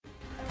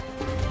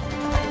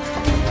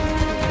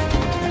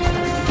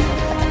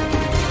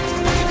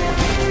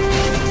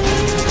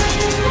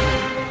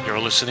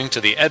listening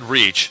to the Ed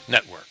Reach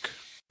Network.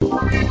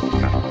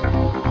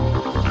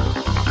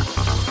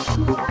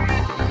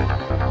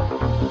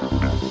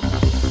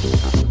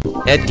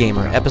 Ed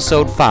Gamer,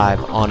 Episode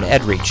 5 on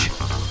Ed Reach.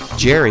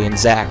 Jerry and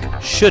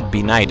Zach should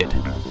be knighted.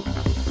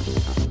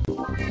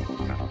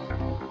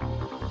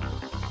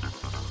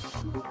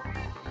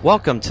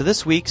 Welcome to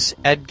this week's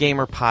Ed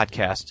Gamer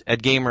podcast.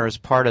 Ed Gamer is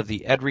part of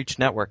the Ed Reach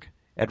Network,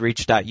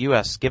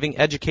 edreach.us, giving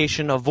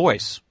education a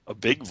voice. A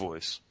big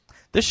voice.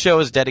 This show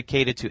is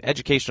dedicated to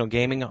educational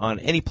gaming on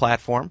any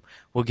platform.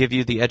 We'll give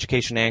you the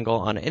education angle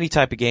on any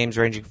type of games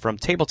ranging from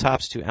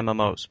tabletops to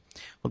MMOs.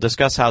 We'll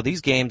discuss how these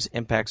games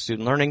impact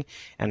student learning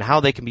and how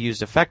they can be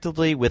used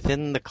effectively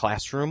within the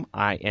classroom.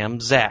 I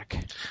am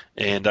Zach.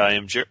 And I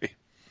am Jerry.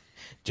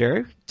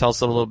 Jerry, tell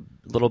us a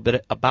little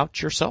bit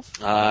about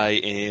yourself. I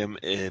am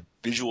a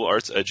visual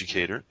arts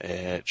educator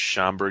at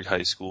Schaumburg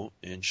High School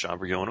in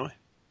Schaumburg, Illinois.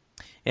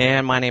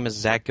 And my name is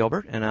Zach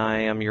Gilbert, and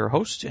I am your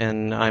host,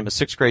 and I'm a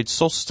 6th grade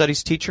social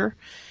studies teacher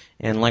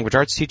and language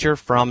arts teacher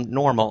from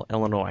Normal,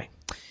 Illinois.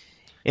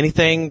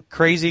 Anything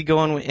crazy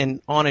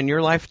going on in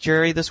your life,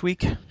 Jerry, this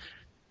week?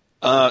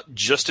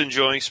 Just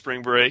enjoying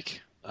spring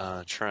break,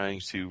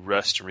 trying to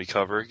rest and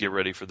recover, get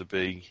ready for the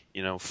big,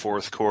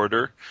 fourth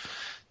quarter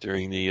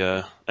during the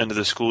end of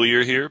the school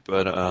year here,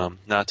 but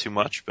not too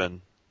much.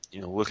 Been,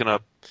 looking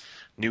up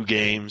new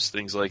games,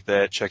 things like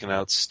that, checking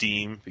out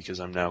Steam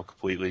because I'm now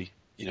completely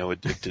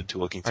addicted to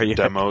looking through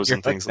demos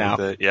and things like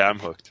that. Yeah, I'm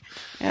hooked.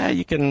 Yeah,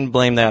 you can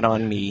blame that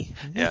on me.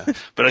 Yeah,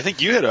 but I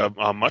think you had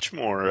a much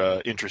more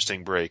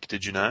interesting break,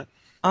 did you not?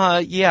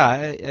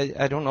 Yeah,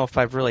 I don't know if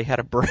I've really had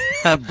a break.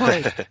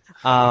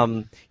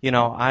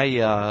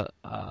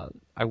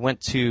 I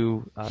went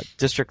to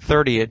District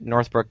 30 at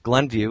Northbrook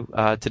Glenview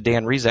to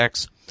Dan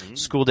Rezek's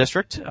school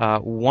district.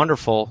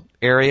 Wonderful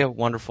area,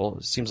 wonderful.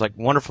 It seems like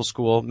wonderful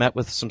school. Met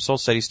with some social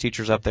studies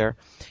teachers up there,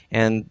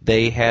 and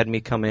they had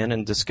me come in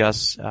and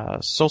discuss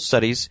social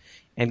studies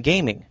and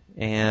gaming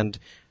and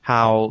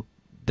how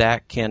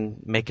that can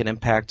make an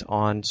impact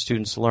on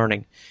students'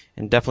 learning.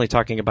 And definitely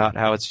talking about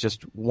how it's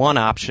just one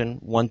option,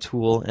 one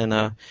tool in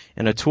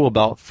a tool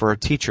belt for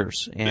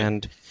teachers,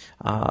 and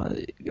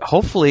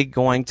hopefully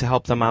going to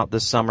help them out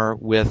this summer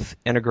with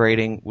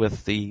integrating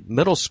with the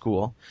middle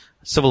school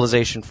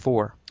Civilization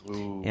 4.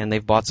 Ooh. And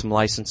they've bought some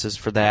licenses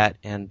for that,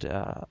 and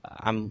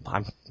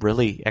I'm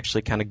really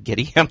actually kind of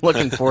giddy. I'm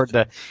looking forward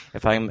to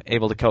if I'm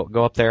able to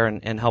go up there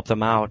and help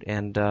them out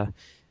and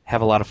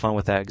have a lot of fun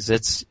with that,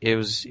 because it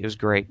was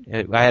great.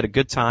 I had a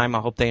good time. I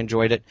hope they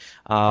enjoyed it.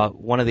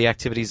 One of the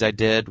activities I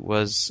did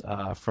was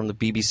from the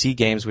BBC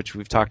games, which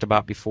we've talked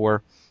about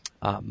before,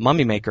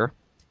 Mummy Maker,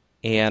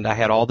 and I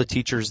had all the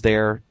teachers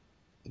there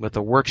with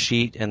a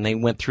worksheet, and they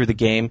went through the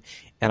game.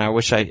 And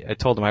I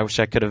told them I wish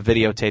I could have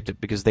videotaped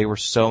it because they were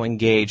so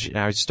engaged. And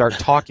I would start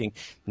talking.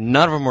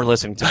 None of them were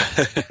listening to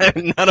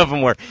me. None of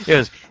them were.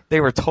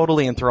 They were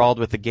totally enthralled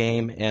with the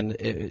game, and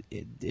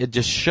it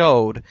just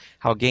showed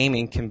how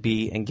gaming can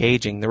be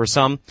engaging. There were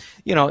some,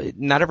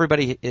 not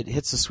everybody, it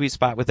hits the sweet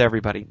spot with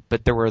everybody,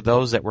 but there were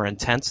those that were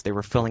intense. They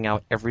were filling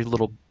out every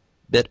little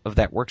bit of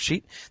that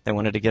worksheet. They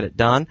wanted to get it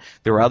done.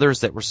 There were others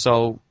that were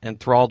so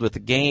enthralled with the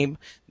game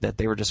that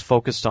they were just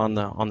focused on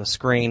the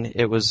screen.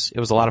 It was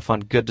a lot of fun.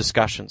 Good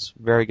discussions.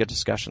 Very good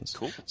discussions.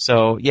 Cool.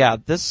 So yeah,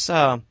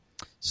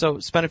 so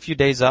spent a few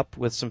days up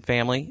with some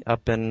family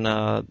up in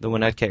the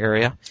Winnetka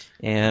area,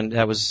 and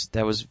that was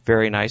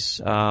very nice.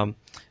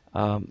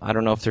 I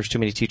don't know if there's too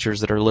many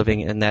teachers that are living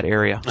in that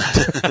area.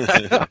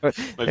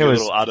 Might be a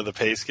little out of the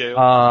pay scale.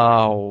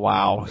 Oh,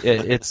 wow.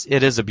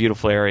 It is a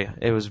beautiful area.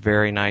 It was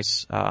very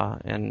nice.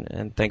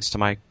 And thanks to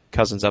my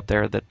cousins up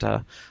there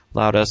that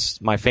allowed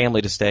my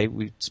family to stay.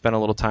 We spent a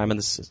little time in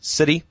the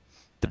city,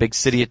 the big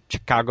city of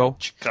Chicago.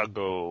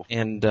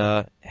 And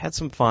had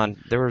some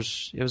fun. It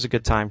was a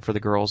good time for the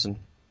girls, and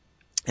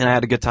I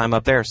had a good time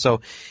up there.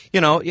 So,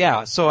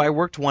 so I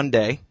worked one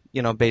day,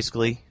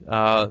 basically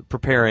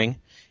preparing.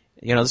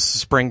 This is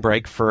spring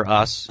break for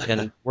us,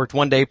 and worked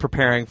one day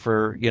preparing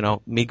for,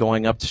 me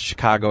going up to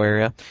Chicago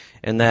area,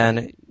 and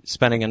then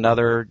spending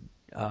another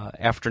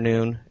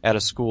afternoon at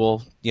a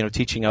school,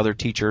 teaching other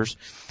teachers,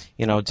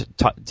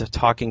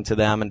 talking to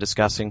them and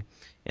discussing.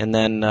 And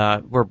then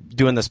we're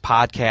doing this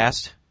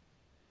podcast,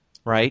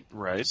 right?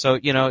 Right. So,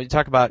 you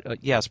talk about,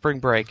 spring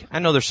break. I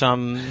know there's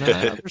some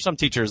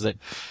teachers that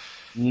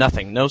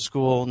no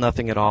school,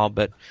 nothing at all,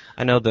 but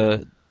I know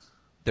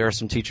there are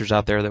some teachers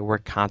out there that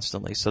work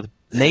constantly. So the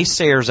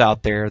naysayers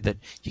out there that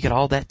you get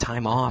all that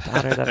time off.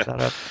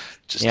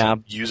 Just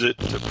to use it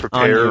to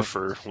prepare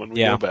for when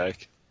we go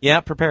back. Yeah,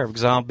 prepare,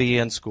 because I'll be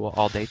in school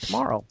all day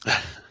tomorrow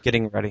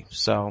getting ready.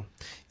 So,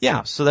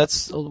 so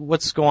that's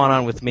what's going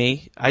on with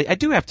me. I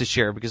do have to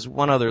share, because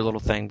one other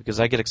little thing, because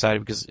I get excited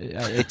because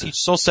I teach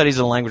social studies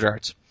and language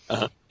arts.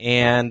 Uh-huh.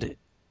 And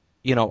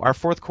our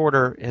fourth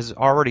quarter has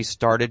already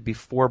started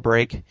before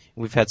break.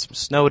 We've had some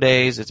snow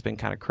days. It's been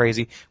kind of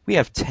crazy. We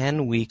have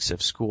 10 weeks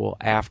of school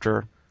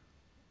after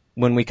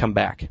when we come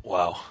back.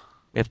 Wow.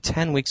 We have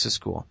 10 weeks of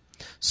school.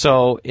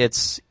 So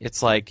it's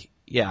like,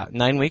 yeah,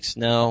 9 weeks?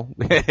 No.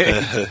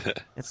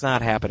 It's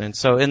not happening.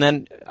 So, and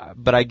then,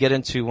 but I get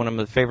into one of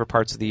my favorite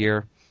parts of the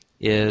year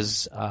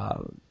is,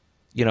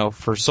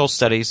 for soul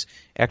studies,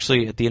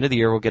 actually at the end of the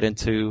year we'll get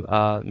into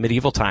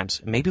medieval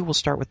times. Maybe we'll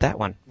start with that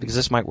one because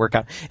this might work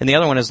out. And the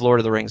other one is Lord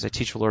of the Rings. I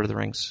teach Lord of the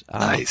Rings.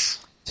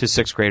 Nice. To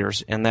sixth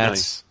graders, and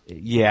that's nice.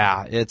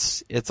 Yeah,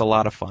 it's a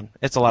lot of fun.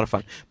 It's a lot of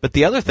fun. But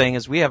the other thing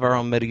is we have our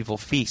own medieval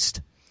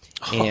feast,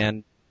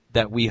 and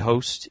that we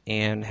host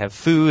and have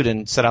food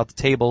and set out the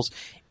tables.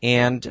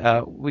 And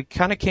we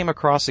kind of came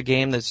across a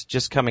game that's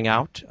just coming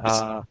out.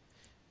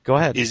 Go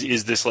ahead.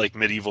 Is this like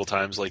medieval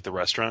times, like the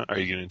restaurant? Are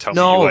you going to tell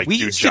No, me you like we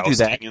do used to do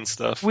jousting that. and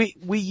stuff? We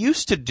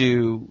used to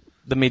do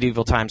the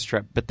medieval times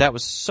trip, but that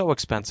was so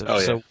expensive. Oh,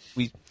 yeah. So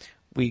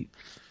we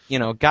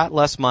got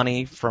less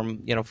money from,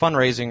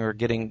 fundraising or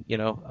getting,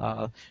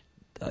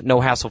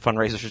 no hassle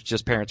fundraisers,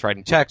 just parents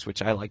writing checks,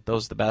 which I like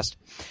those the best.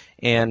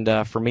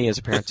 And, for me as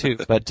a parent too.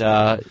 But,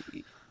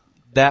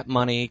 that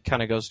money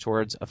kind of goes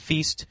towards a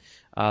feast.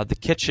 The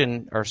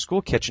kitchen, our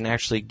school kitchen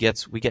actually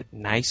we get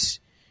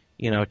nice,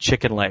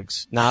 chicken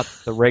legs, not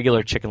the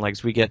regular chicken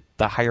legs. We get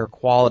the higher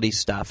quality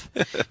stuff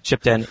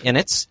chipped in. And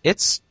it's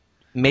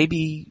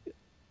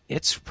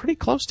pretty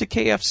close to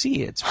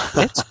KFC.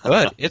 It's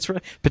good. It's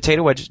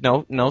potato wedges.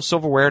 No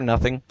silverware,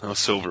 nothing. No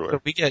silverware.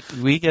 So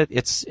we get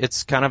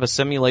it's kind of a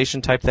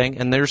simulation type thing.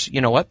 And there's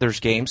there's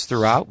games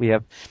throughout. We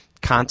have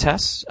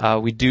contests.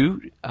 We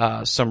do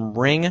some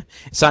ring.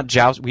 It's not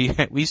joust. We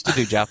used to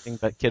do jousting,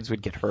 but kids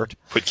would get hurt.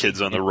 Put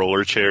kids on the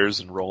roller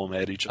chairs and roll them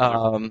at each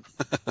other.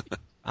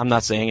 I'm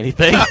not saying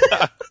anything.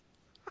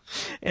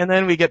 And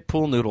then we get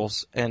pool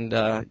noodles, and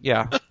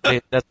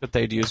that's what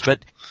they'd use.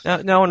 But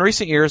no, in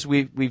recent years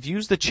we've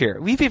used the chair.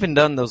 We've even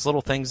done those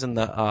little things in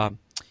the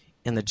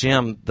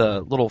gym,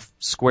 the little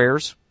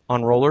squares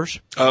on rollers.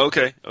 Oh,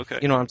 okay.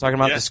 You know what I'm talking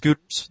about? Yeah.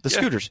 The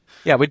scooters.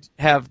 Yeah, we'd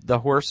have the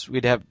horse.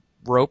 We'd have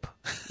rope.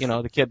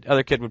 The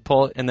other kid would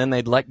pull it, and then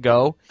they'd let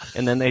go,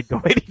 and then they'd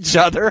go at each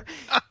other.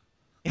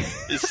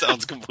 It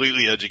sounds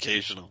completely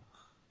educational.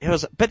 It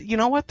was, but you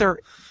know what?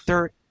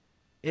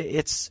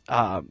 It's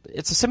a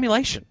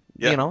simulation.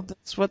 Yeah.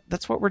 That's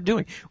what we're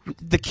doing.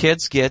 The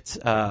kids get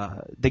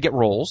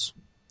roles.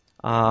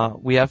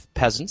 We have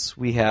peasants.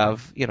 We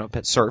have,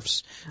 pet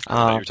serfs. I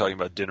thought you were talking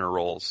about dinner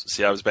rolls.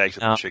 See, I was back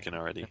to the chicken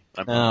already.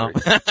 I'm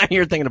hungry.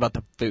 You're thinking about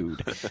the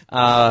food.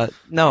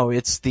 No,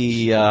 it's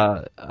the,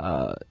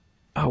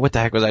 what the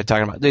heck was I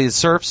talking about? The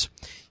serfs.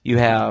 You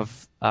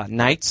have,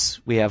 knights.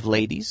 We have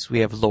ladies. We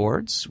have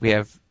lords. We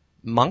have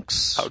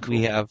monks. How cool.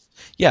 We have,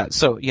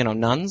 so,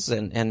 nuns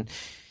and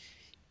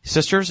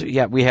sisters.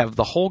 Yeah, we have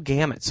the whole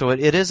gamut. So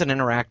it is an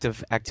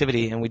interactive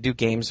activity, and we do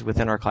games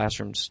within our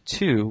classrooms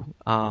too,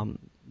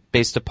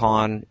 based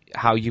upon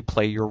how you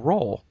play your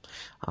role.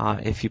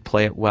 If you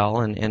play it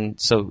well, and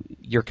so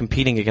you're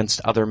competing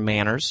against other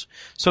manners.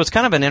 So it's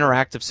kind of an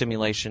interactive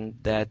simulation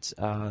that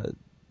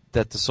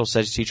the social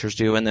studies teachers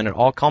do, and then it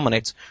all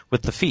culminates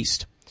with the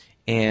feast.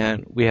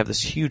 And we have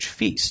this huge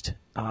feast.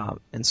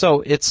 And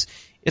so it's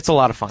a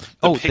lot of fun.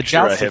 The picture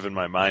I have in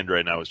my mind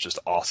right now is just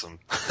awesome.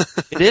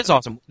 It is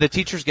awesome. The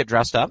teachers get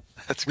dressed up.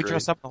 That's we great.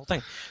 dress up the whole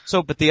thing.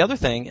 So, but the other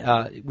thing,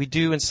 we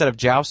do instead of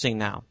jousting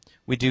now,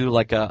 we do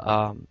like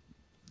the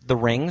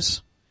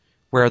rings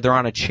where they're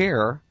on a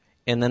chair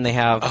and then they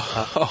have,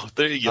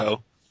 there you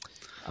go.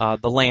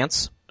 The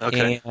lance.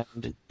 Okay.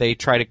 And they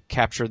try to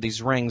capture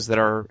these rings that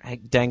are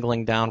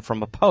dangling down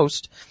from a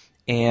post,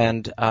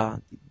 and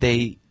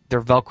they're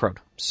Velcroed.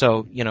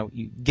 So,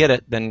 you get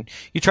it, then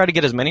you try to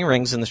get as many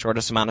rings in the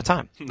shortest amount of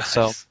time.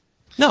 Nice.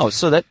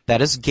 So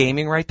that is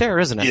gaming right there,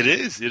 isn't it? It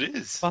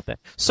is. About that.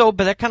 So,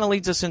 but that kind of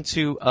leads us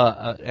into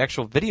an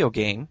actual video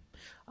game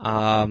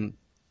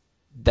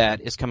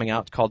that is coming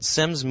out called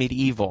Sims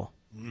Medieval.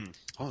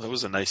 Oh, that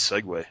was a nice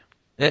segue.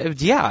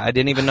 Yeah, I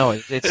didn't even know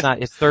it.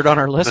 It's third on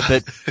our list,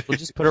 but we'll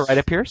just put it right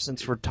up here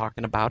since we're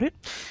talking about it.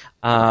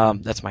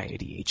 That's my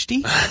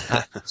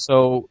ADHD.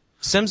 So,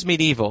 Sims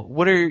Medieval.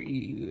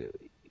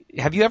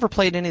 Have you ever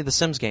played any of the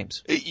Sims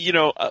games?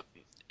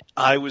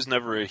 I was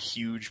never a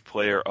huge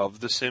player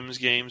of the Sims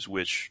games,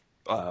 which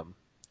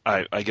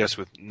I guess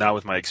with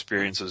my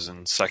experiences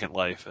in Second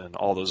Life and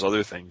all those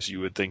other things, you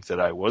would think that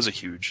I was a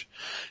huge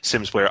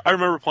Sims player. I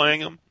remember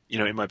playing them,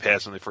 in my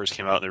past when they first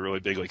came out, and they're really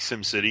big, like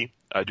SimCity.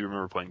 I do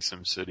remember playing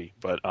SimCity,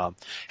 but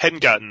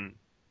hadn't gotten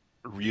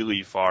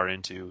really far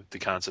into the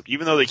concept,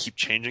 even though they keep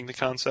changing the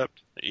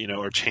concept,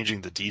 or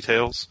changing the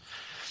details.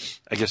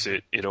 I guess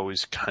it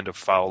always kind of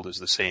followed as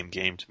the same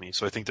game to me.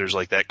 So I think there's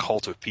like that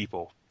cult of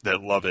people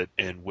that love it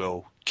and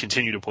will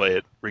continue to play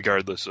it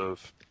regardless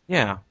of.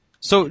 Yeah.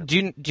 So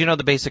do you know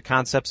the basic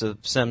concepts of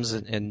Sims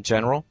in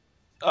general?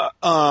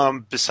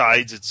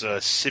 Besides it's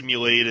a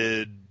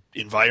simulated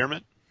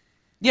environment.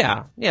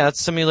 Yeah, it's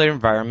a simulated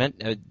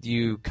environment.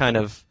 You kind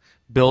of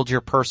build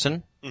your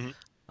person.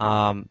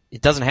 Mm-hmm.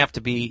 It doesn't have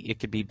to be. It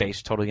could be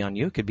based totally on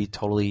you. It could be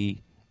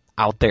totally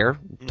out there,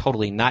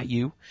 totally not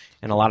you.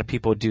 And a lot of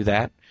people do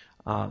that.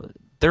 I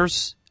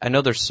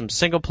know there's some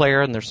single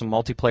player and there's some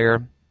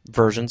multiplayer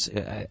versions.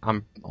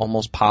 I'm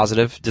almost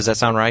positive. Does that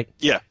sound right?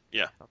 Yeah.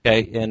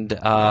 Okay, and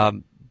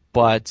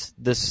but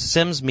this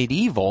Sims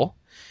Medieval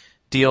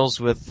deals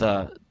with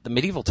the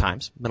medieval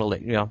times, Middle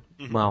Age.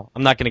 Well,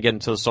 I'm not going to get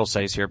into the soul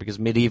studies here because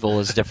medieval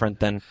is different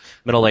than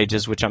Middle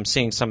Ages, which I'm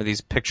seeing some of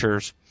these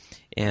pictures,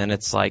 and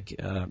it's like,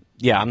 I'm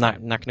not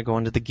going to go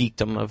into the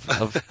geekdom of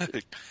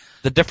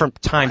the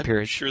different time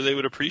periods. I'm sure they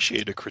would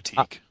appreciate a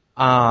critique.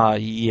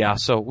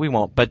 So we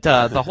won't. But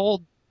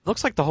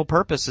looks like the whole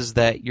purpose is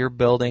that you're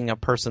building a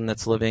person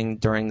that's living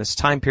during this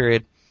time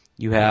period.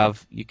 You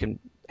can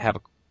have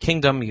a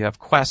kingdom, you have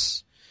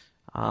quests.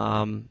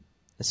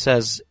 It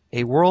says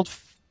a world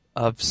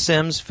of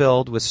Sims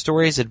filled with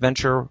stories,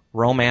 adventure,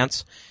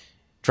 romance,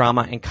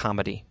 drama, and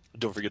comedy.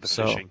 Don't forget the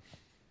fishing.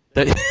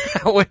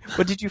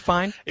 What did you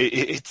find?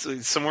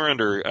 It's somewhere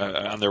under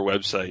on their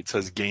website. It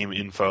says game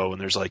info,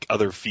 and there's like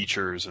other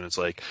features, and it's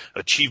like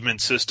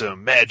achievement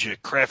system,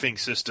 magic, crafting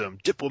system,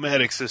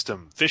 diplomatic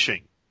system,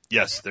 fishing.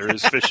 Yes, there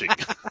is fishing.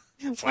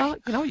 Well,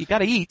 you got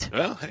to eat.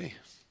 Well, hey,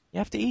 you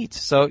have to eat.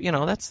 So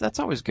that's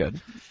always good.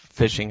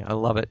 Fishing, I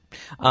love it.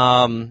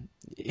 I'm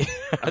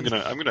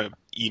gonna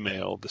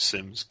email the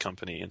Sims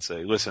company and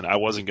say, listen, I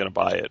wasn't gonna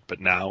buy it, but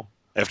now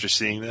after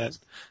seeing that,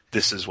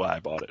 this is why I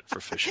bought it, for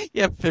fishing.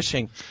 Yeah,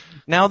 fishing.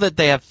 Now that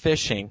they have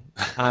fishing,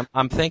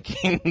 I'm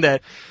thinking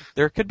that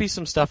there could be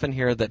some stuff in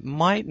here that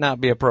might not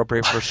be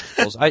appropriate for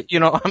schools.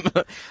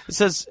 It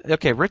says,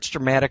 okay, rich,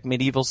 dramatic,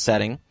 medieval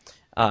setting,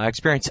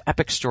 experience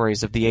epic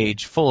stories of the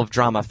age, full of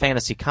drama,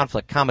 fantasy,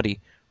 conflict,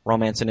 comedy,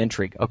 romance, and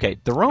intrigue. Okay,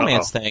 the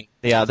romance thing,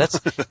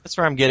 that's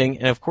where I'm getting.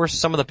 And of course,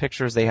 some of the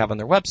pictures they have on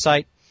their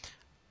website,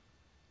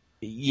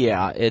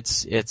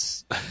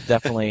 it's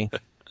definitely.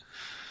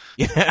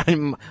 Yeah,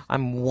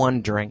 I'm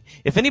wondering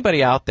if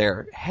anybody out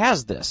there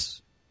has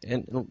this,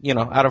 and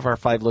out of our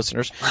 5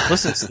 listeners,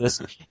 listens to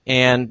this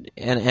and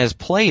has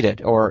played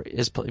it or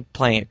is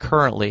playing it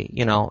currently.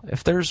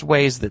 If there's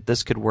ways that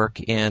this could work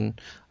in,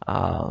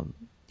 in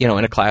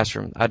a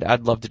classroom,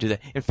 I'd love to do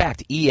that. In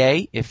fact,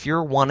 EA, if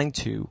you're wanting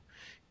to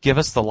give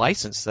us the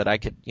license that I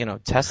could,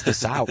 test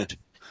this out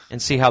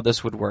and see how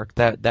this would work,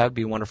 that would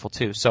be wonderful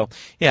too. So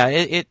yeah,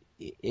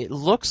 it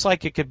looks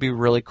like it could be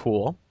really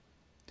cool.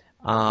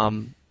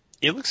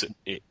 It looks,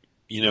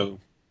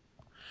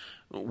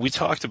 we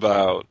talked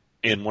about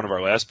in one of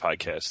our last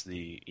podcasts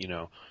the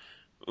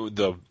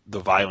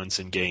violence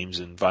in games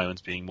and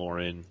violence being more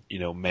in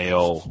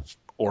male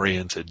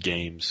oriented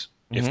games,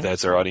 if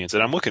that's our audience.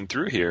 And I'm looking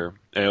through here,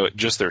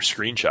 just their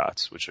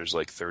screenshots, which there's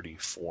like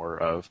 34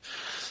 of,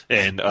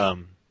 and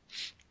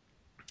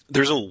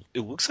it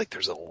looks like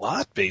there's a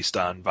lot based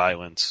on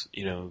violence.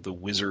 The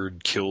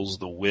wizard kills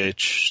the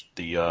witch,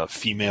 the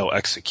female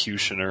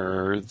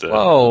executioner.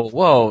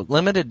 Whoa!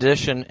 Limited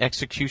edition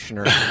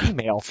executioner,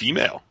 female.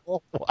 Female.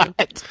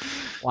 What?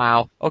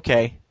 Wow.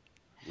 Okay.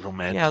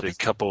 Romantic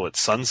couple at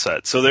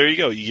sunset. So there you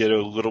go. You get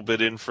a little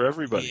bit in for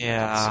everybody.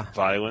 Yeah. Get some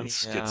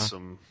violence. Yeah. Get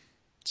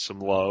some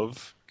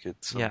love. Get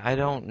some. Yeah, I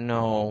don't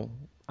know.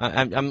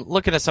 I'm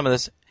looking at some of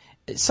this.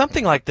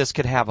 Something like this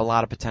could have a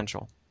lot of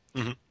potential.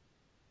 Mm-hmm.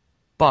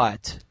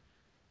 But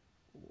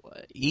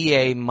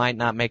EA might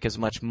not make as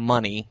much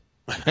money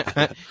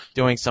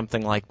doing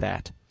something like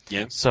that.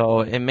 Yeah. So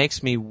it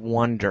makes me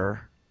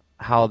wonder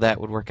how that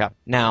would work out.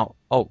 Now,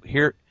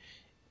 here,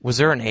 was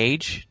there an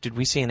age? Did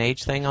we see an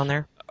age thing on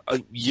there?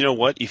 You know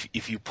what?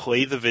 If you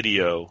play the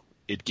video,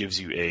 it gives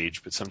you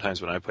age. But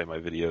sometimes when I play my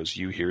videos,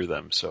 you hear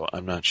them. So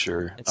I'm not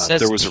sure. It says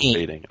there was teen. a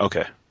rating.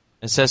 Okay.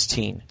 It says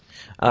teen.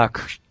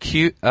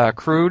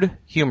 Crude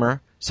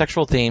humor,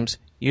 sexual themes,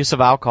 use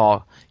of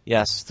alcohol.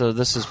 Yes, so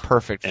this is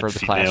perfect for the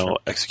classroom. And female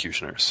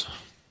executioners.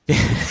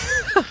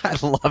 I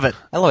love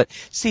it.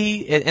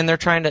 See, and they're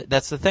trying to,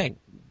 that's the thing,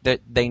 that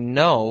they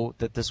know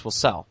that this will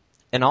sell.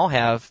 And I'll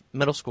have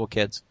middle school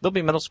kids. There'll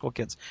be middle school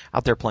kids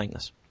out there playing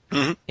this.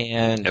 Mm-hmm.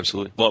 And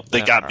absolutely. Well,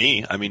 they got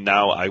me. I mean,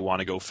 now I want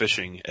to go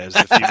fishing as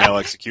the female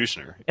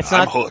executioner.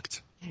 I'm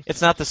hooked.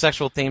 It's not the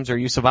sexual themes or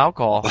use of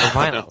alcohol or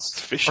violence. No, it's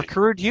fishing. Or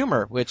crude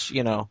humor, which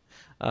we don't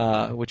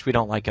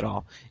like at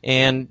all.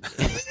 And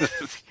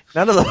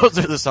none of those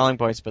are the selling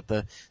points, but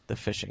the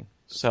fishing.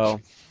 So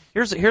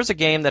here's a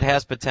game that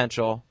has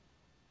potential,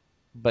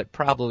 but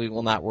probably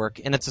will not work.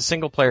 And it's a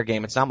single player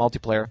game. It's not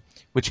multiplayer,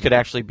 which could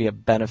actually be a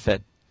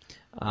benefit.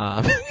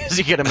 As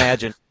you can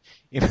imagine,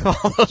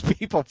 all those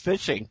people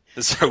fishing.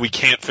 Sorry, we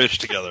can't fish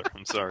together.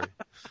 I'm sorry.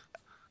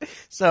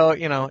 So,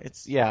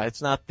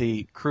 it's not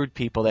the crude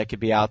people that could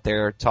be out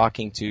there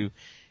talking to,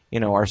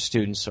 our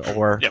students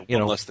or,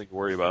 one less thing to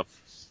worry about.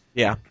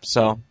 Yeah.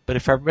 So, but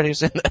if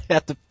everybody's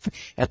at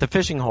the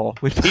fishing hole,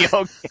 we'd be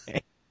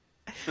okay.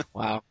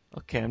 Wow.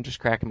 Okay, I'm just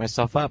cracking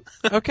myself up.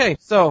 Okay,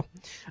 so,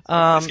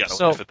 laugh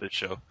at this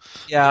show.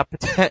 Yeah,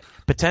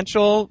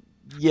 potential,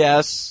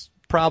 yes.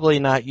 Probably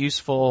not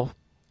useful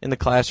in the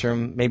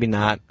classroom. Maybe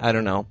not. I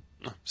don't know.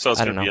 So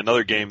it's going to be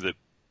another game that,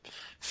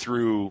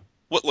 through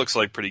what looks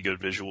like pretty good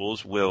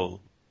visuals,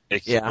 will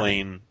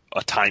explain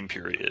a time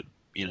period,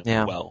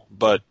 well,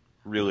 but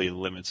really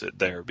limits it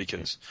there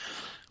because,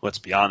 let's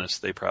be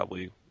honest, they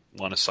probably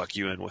want to suck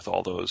you in with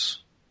all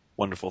those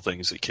wonderful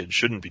things that kids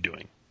shouldn't be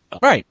doing.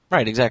 Right,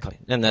 exactly,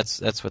 and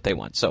that's what they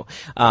want. So,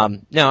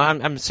 I'm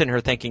sitting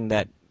here thinking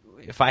that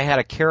if I had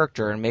a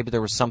character and maybe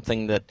there was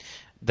something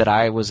that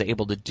I was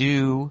able to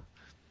do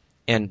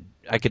and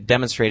I could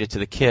demonstrate it to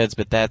the kids,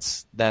 but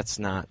that's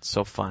not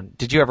so fun.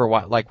 Did you ever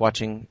like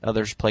watching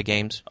others play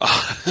games?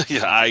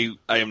 Yeah, I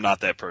am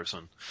not that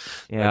person.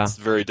 Yeah. It's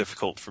very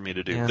difficult for me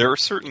to do. Yeah. There are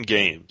certain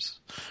games,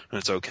 and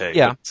it's okay.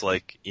 Yeah. But it's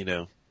like,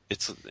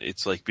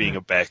 it's like being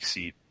a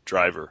backseat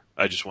driver.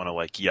 I just want to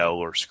like yell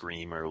or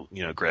scream or,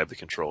 grab the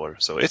controller.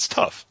 So it's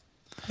tough.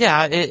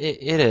 Yeah,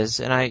 it is.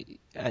 And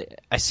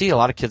I see a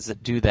lot of kids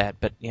that do that,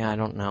 but yeah, I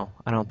don't know.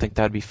 I don't think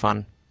that'd be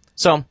fun.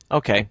 So,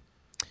 okay.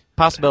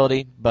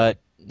 Possibility, but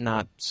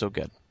not so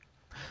good.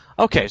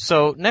 Okay,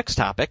 so next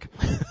topic.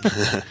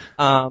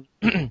 Do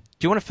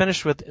you want to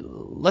finish with?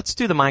 Let's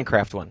do the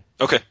Minecraft one.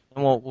 Okay.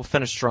 And we'll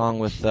finish strong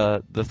with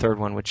the third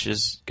one, which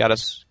has got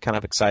us kind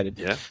of excited.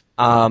 Yeah.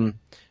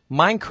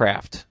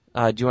 Minecraft. Do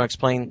you want to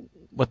explain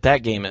what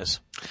that game is?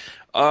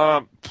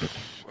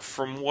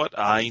 From what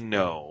I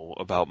know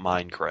about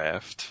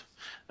Minecraft,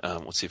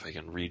 let's see if I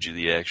can read you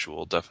the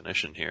actual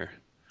definition here.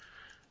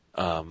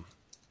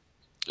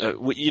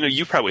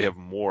 You probably have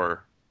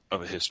more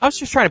of a history. I was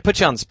just trying to put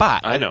you on the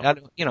spot. I know. I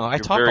You're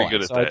talk very a lot,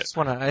 good at so that. I just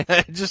want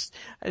to.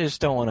 I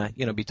just don't want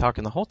to, be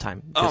talking the whole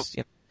time.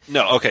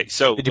 No, okay.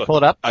 So Did you pull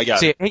it up? I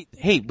got it.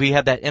 Hey, we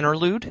had that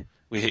interlude,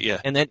 Yeah.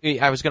 and then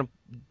I was going to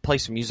play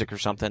some music or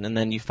something, and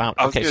then you found.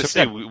 I was Okay, going to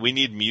so say we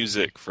need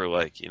music for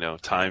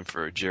time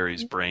for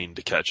Jerry's brain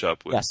to catch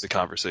up with the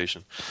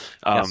conversation.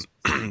 Yes.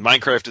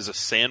 Minecraft is a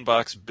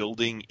sandbox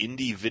building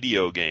indie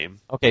video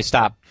game. Okay,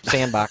 stop.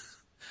 Sandbox.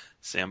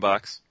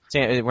 Sandbox.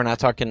 We're not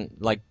talking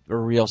like a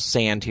real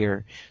sand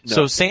here. No.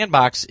 So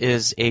Sandbox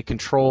is a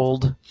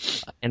controlled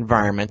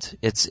environment.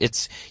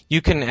 It's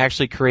you can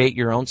actually create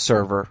your own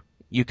server.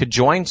 You could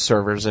join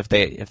servers if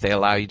they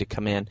allow you to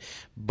come in,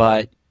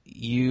 but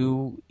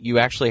you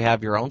actually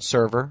have your own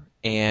server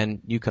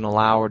and you can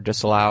allow or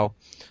disallow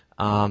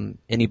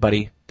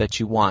anybody that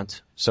you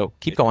want. So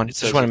keep going.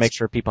 Just want to make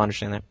sure people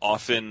understand that.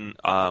 Often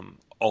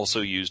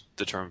also used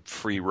the term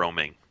free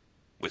roaming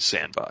with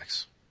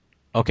Sandbox.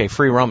 Okay,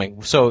 free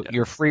roaming. So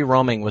you're free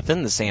roaming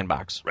within the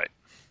sandbox. Right.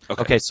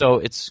 Okay,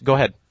 so go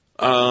ahead.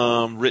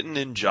 Written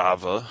in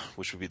Java,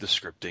 which would be the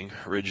scripting,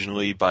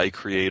 originally by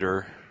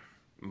creator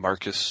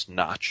Marcus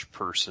Notch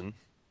Pearson.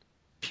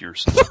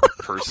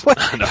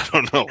 I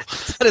don't know.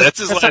 That's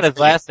his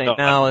last name.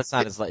 No, it's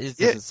not his last name. It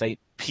doesn't say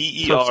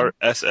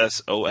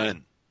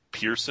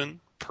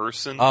Persson.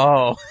 Person.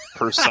 Oh.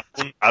 Person.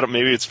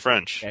 Maybe it's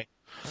French.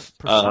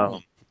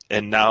 Okay.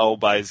 And now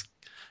by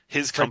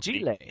his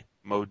company. Fragile.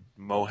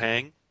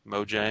 Mojang.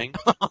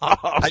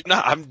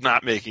 I'm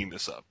not making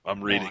this up.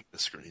 I'm reading the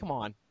screen. Come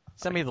on.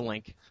 Send me the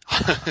link.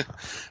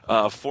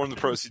 Form the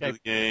proceeds of the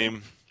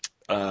game.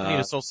 I need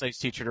a Soul Saves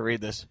teacher to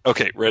read this.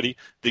 Okay, ready?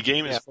 The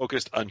game is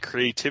focused on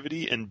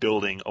creativity and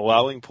building,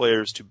 allowing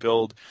players to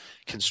build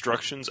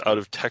constructions out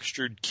of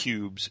textured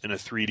cubes in a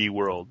 3D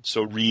world.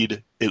 So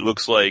read, it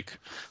looks like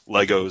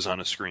Legos on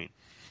a screen.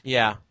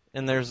 Yeah,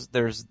 and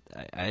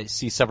I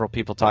see several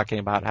people talking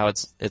about how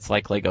it's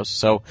like Legos.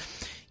 So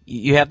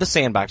you have the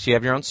sandbox, you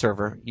have your own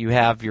server, you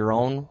have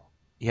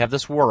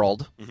this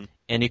world,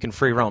 and you can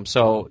free roam.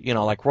 So,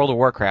 like World of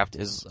Warcraft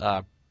is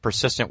a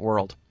persistent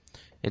world.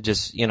 It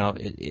just,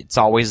 it's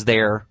always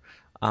there.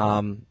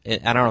 I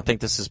don't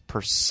think this is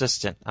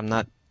persistent. I'm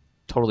not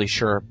totally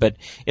sure, but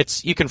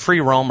you can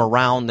free roam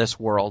around this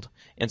world.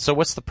 And so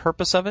what's the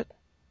purpose of it?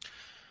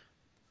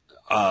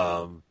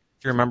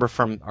 If you remember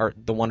from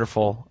the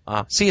wonderful,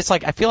 it's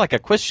like, I feel like a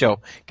quiz show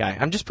guy.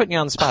 I'm just putting you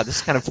on the spot. This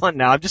is kind of fun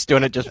now. I'm just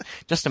doing it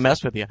just to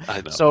mess with you.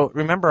 I know. So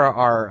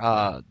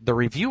remember the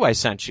review I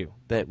sent you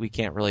that we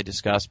can't really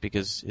discuss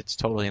because it's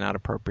totally not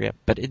appropriate,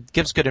 but it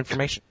gives good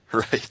information.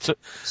 Right.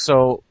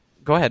 So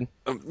go ahead.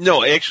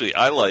 No, actually,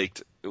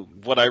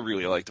 what I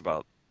really liked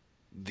about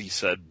the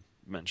said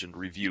mentioned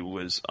review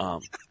was,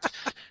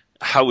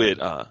 how it,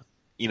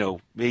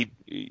 made,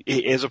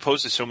 as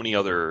opposed to so many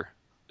other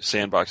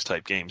sandbox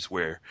type games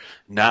where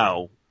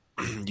now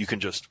you can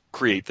just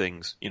create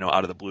things,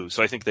 out of the blue.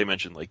 So I think they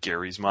mentioned like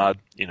Gary's Mod,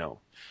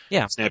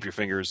 snap your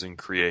fingers and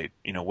create,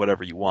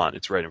 whatever you want.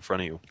 It's right in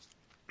front of you.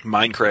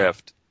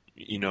 Minecraft,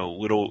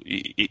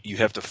 you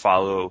have to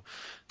follow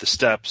the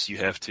steps. You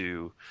have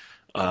to,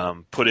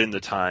 put in the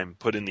time,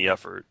 put in the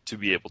effort to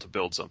be able to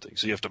build something.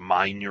 So you have to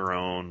mine your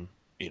own,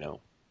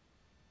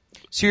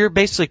 So you're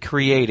basically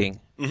creating,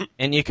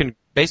 and you can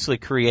basically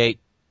create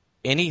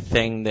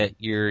anything that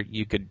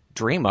you could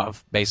dream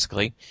of,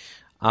 basically.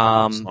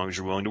 As long as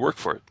you're willing to work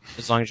for it.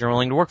 As long as you're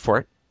willing to work for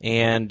it.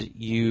 And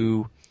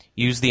you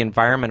use the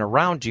environment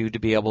around you to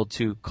be able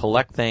to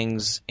collect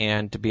things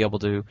and to be able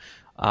to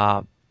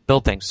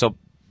build things. So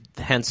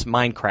hence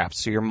Minecraft.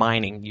 So you're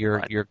mining,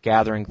 you're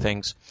gathering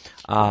things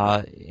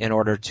in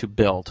order to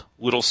build.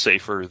 Little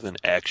safer than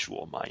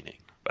actual mining,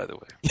 by the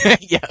way.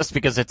 Yes,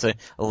 because it's a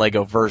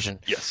Lego version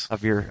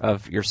of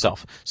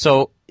yourself.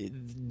 So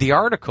the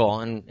article,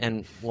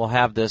 and we'll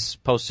have this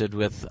posted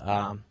with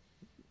the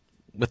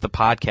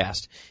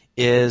podcast,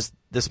 is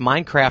this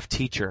Minecraft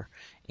teacher,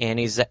 and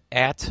he's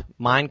at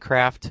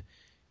Minecraft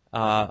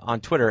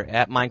on Twitter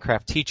at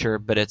Minecraft teacher,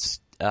 but it's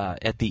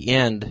at the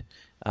end,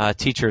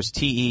 teachers,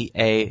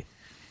 TEACHR,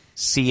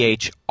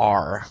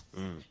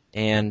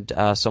 and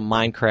so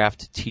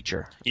Minecraft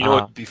teacher. You know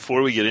what?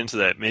 Before we get into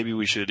that, maybe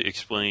we should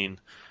explain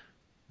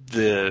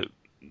the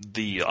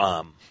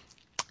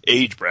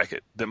age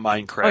bracket that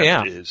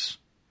Minecraft is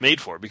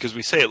made for, because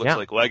we say it looks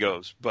like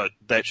Legos, but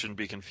that shouldn't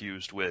be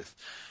confused with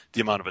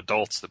the amount of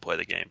adults that play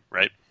the game,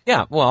 right?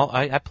 Yeah, well,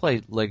 I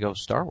play Lego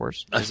Star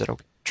Wars. Is it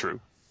okay? True.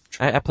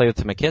 I play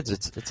with my kids.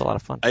 It's a lot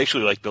of fun. I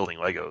actually like building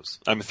Legos.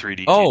 I'm a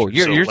 3D teacher.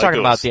 You're so talking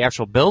about the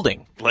actual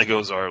building.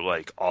 Legos are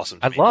like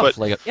awesome to me. I love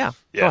Lego. Yeah,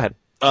 go ahead.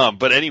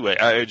 But anyway,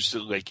 I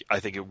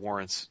think it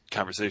warrants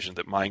conversation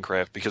that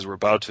Minecraft, because we're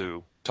about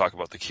to talk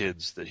about the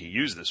kids that he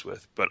used this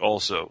with, but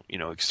also,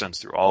 extends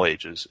through all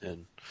ages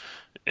and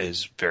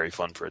is very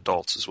fun for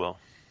adults as well.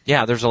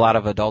 Yeah, there's a lot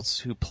of adults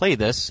who play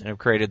this and have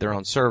created their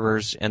own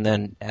servers and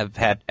then have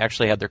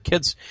actually had their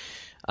kids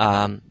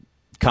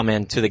come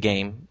into the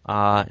game.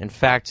 In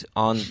fact,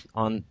 on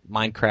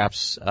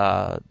Minecraft's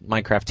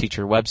Minecraft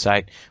teacher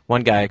website,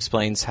 one guy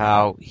explains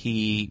how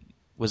he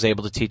was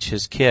able to teach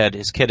his kid.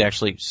 His kid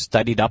actually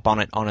studied up on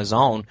it on his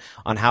own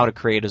on how to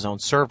create his own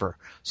server.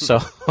 So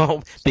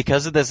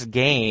because of this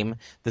game,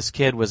 this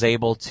kid was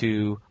able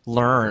to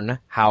learn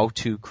how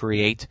to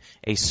create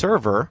a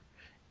server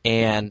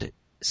and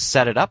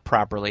set it up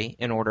properly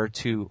in order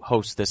to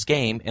host this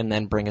game and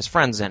then bring his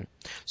friends in.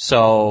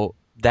 So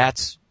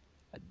that's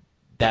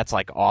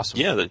like awesome.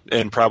 Yeah,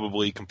 and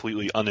probably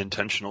completely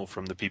unintentional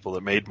from the people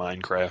that made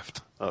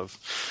Minecraft of,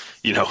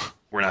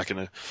 we're not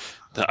going to,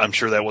 I'm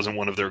sure that wasn't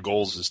one of their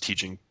goals, is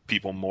teaching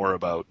people more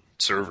about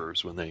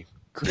servers when they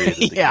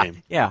created the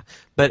game. Yeah,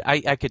 but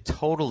I could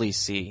totally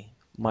see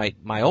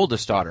my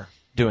oldest daughter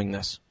doing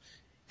this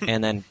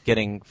and then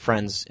getting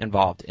friends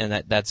involved,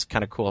 and that's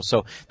kind of cool.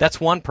 So that's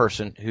one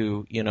person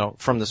who,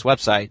 from this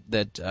website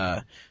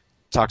that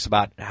talks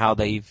about how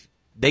they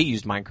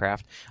used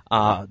Minecraft.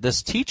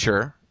 This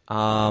teacher,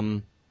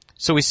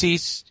 so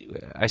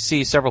I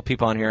see several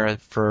people on here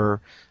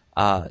for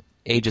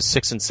ages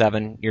 6 and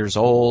 7 years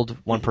old.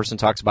 One person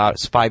talks about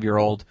it's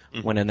 5-year-old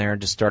went in there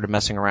and just started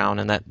messing around,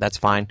 and that's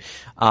fine.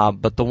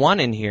 But the one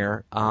in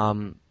here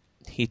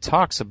he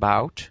talks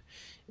about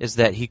is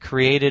that he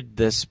created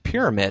this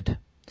pyramid.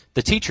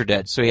 The teacher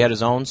did. So he had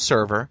his own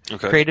server,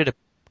 created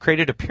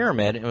a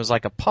pyramid. It was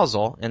like a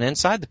puzzle, and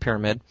inside the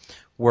pyramid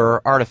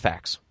were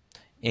artifacts.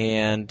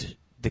 And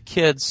the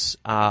kids,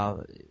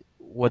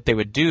 what they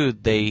would do,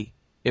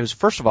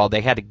 first of all,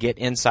 they had to get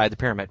inside the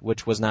pyramid,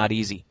 which was not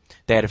easy.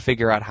 They had to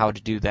figure out how to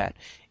do that.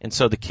 And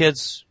so the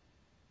kids,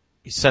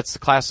 he sets the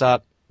class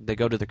up, they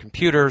go to the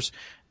computers,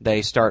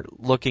 they start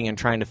looking and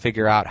trying to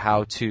figure out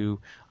how to,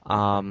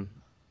 how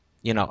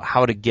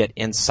to get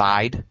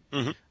inside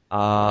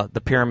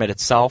the pyramid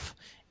itself.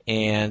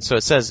 And so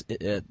it says,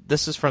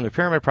 this is from the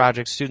Pyramid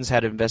Project. Students had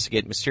to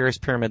investigate a mysterious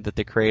pyramid that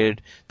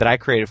I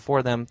created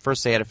for them.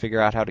 First they had to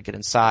figure out how to get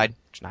inside,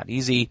 which is not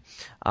easy.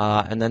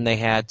 And then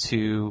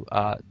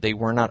they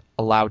were not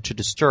allowed to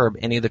disturb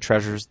any of the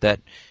treasures that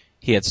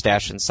he had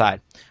stashed inside.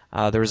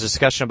 There was a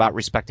discussion about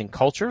respecting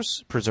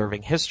cultures,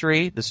 preserving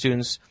history. The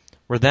students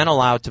were then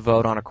allowed to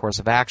vote on a course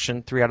of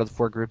action. 3 out of the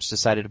 4 groups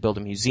decided to build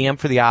a museum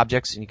for the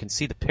objects, and you can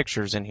see the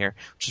pictures in here,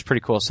 which is pretty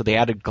cool. So they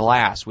added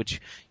glass,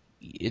 which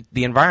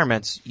the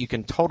environments, you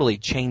can totally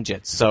change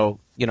it. So,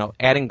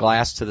 adding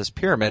glass to this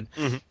pyramid,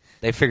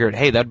 they figured,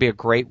 hey, that'd be a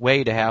great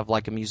way to have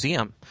like a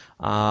museum.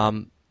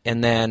 And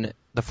then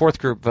the 4th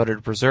group voted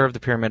to preserve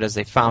the pyramid as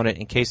they found it,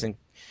 encasing.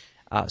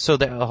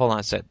 Hold on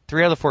a sec.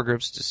 3 out of the 4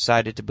 groups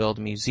decided to build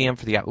a museum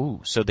for the.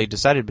 So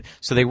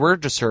they were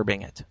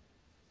disturbing it.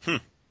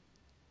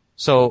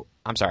 So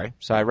I'm sorry.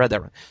 So I read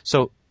that wrong.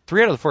 So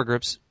 3 out of the 4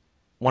 groups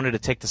wanted to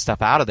take the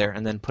stuff out of there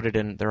and then put it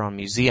in their own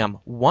museum.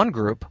 One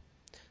group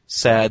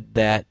said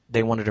that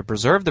they wanted to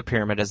preserve the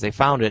pyramid as they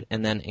found it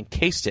and then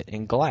encased it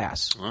in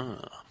glass.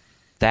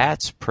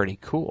 That's pretty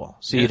cool.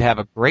 So you'd have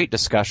a great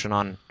discussion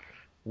on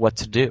what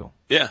to do.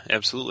 Yeah,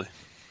 absolutely.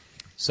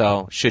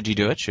 So should you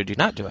do it? Should you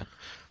not do it?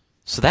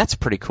 So that's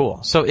pretty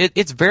cool. So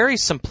it's very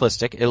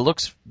simplistic. It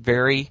looks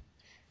very,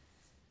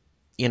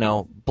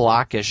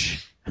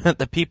 blockish.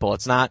 The people.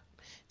 It's not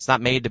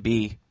made to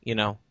be,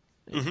 the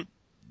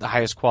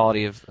highest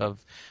quality of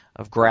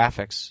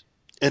graphics.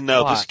 And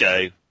now this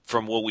guy,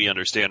 from what we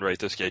understand, right,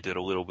 this guy did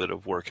a little bit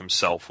of work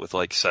himself with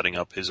like setting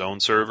up his own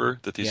server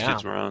that these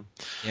kids were on.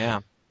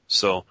 Yeah.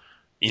 So,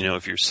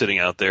 if you're sitting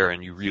out there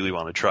and you really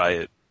want to try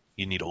it,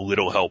 you need a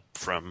little help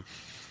from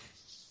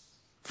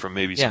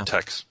maybe some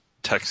tech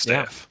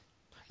staff.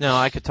 No,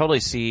 I could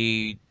totally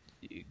see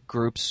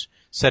groups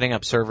setting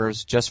up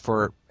servers just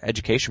for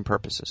education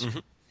purposes.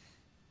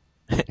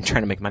 And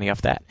trying to make money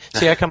off that.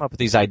 See, I come up with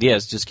these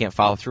ideas, just can't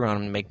follow through on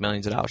them and make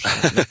millions of dollars.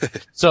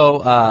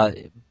 So,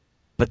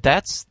 but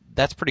that's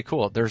pretty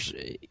cool. There's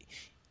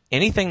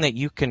anything that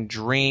you can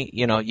dream,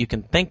 you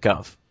can think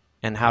of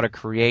and how to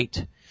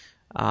create,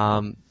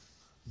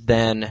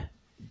 then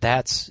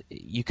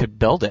you could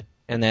build it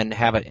and then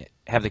have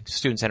the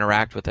students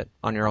interact with it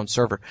on your own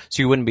server.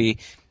 So you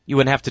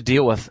wouldn't have to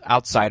deal with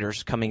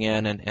outsiders coming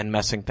in and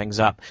messing things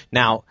up.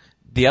 Now,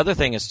 the other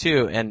thing is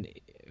too, and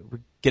we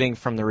getting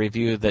from the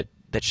review that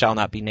shall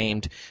not be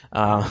named,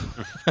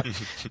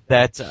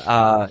 that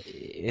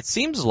it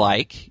seems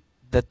like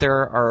that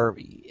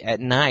at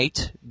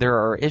night there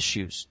are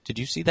issues. Did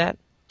you see that?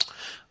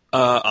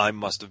 I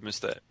must have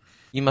missed that.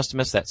 You must have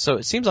missed that. So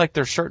it seems like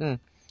there's certain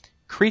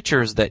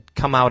creatures that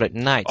come out at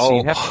night. So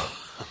you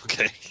have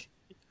okay.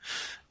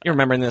 You're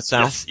remembering this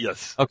now?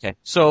 Yes. Okay.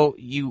 So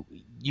you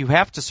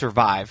have to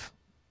survive,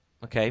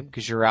 okay,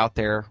 because you're out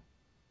there,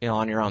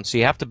 on your own. So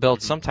you have to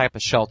build some type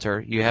of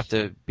shelter. You have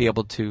to be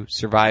able to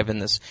survive in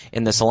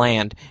this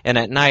land. And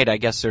at night, I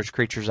guess there's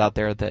creatures out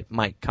there that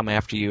might come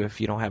after you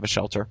if you don't have a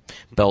shelter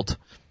built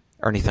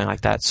or anything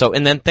like that. So,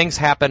 and then things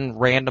happen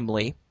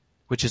randomly,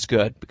 which is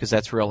good because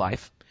that's real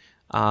life.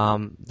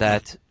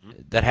 That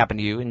happen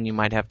to you, and you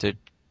might have to,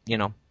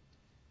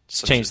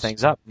 change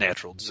things up.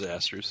 Natural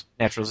disasters.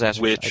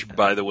 Which,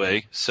 by the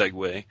way,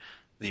 segue,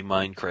 the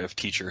Minecraft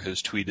teacher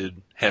has tweeted,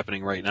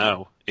 happening right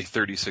now, a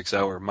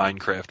 36-hour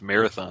Minecraft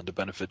marathon to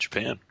benefit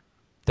Japan.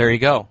 There you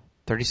go.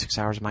 36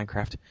 hours of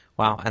Minecraft.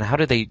 Wow. And how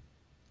do they...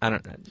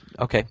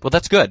 Okay. Well,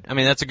 that's good. I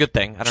mean, that's a good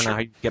thing. I don't know how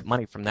you get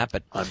money from that,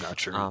 but... I'm not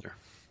sure either.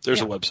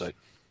 There's a website.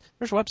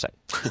 There's a website.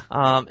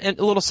 And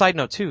a little side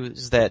note, too,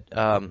 is that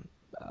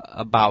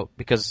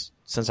because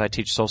since I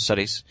teach social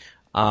studies,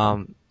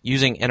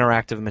 using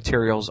interactive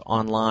materials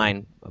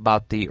online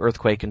about the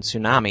earthquake and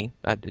tsunami,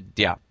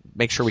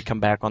 make sure we come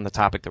back on the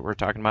topic that we're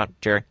talking about,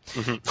 Jerry.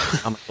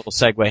 Mm-hmm. A little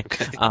segue.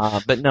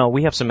 Okay. But no,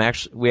 we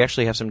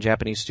actually have some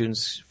Japanese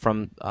students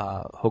from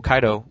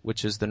Hokkaido,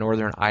 which is the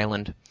northern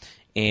island,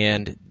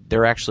 and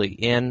they're actually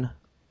in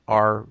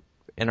our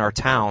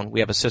town. We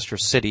have a sister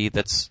city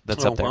that's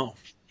up there. Wow.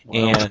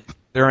 And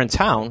they're in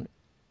town,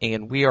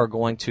 and they're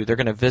going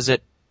to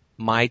visit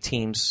my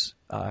team's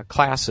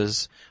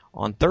classes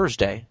on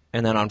Thursday,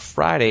 and then on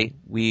Friday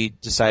we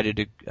decided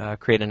to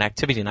create an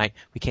activity night.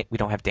 We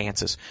don't have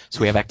dances, so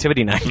we have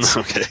activity nights.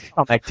 Okay.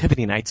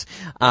 Activity nights,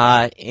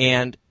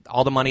 and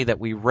all the money that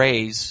we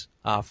raise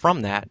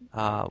from that,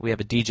 we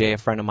have a DJ, a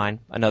friend of mine,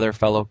 another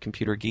fellow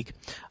computer geek.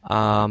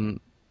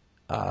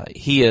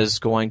 He is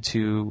going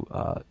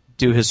to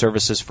do his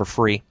services for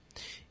free.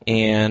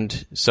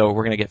 And so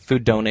we're going to get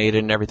food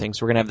donated and everything.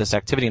 So we're going to have this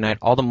activity night.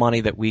 All the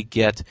money that we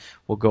get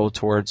will go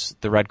towards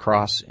the Red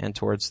Cross and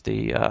towards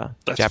the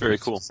That's Japanese very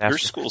cool. disaster. Your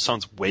school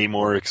sounds way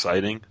more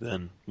exciting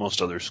than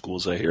most other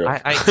schools I hear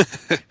of.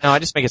 I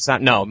just make it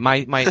sound. No,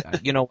 my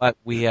you know what?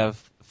 We have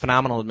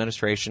phenomenal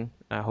administration.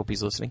 I hope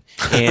he's listening.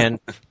 And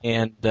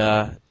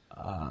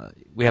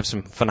we have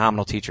some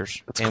phenomenal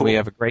teachers. That's and cool. We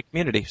have a great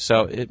community.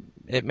 So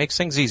it makes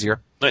things easier.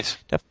 Nice.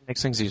 Definitely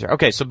makes things easier.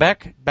 Okay, so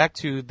back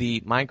to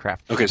the Minecraft.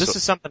 Okay, this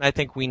is something I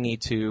think we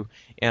need to,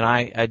 and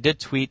I did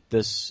tweet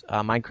this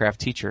Minecraft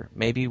teacher.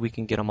 Maybe we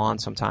can get him on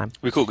sometime.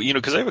 Very cool.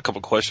 Because I have a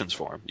couple questions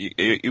for him.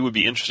 It would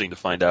be interesting to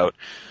find out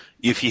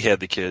if he had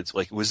the kids.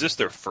 Like, was this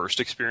their first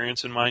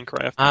experience in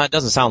Minecraft? It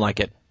doesn't sound like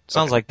it.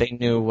 Sounds like they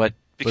knew what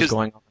was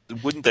going on.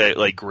 Wouldn't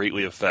that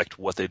greatly affect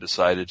what they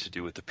decided to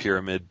do with the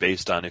pyramid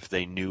based on if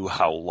they knew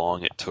how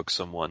long it took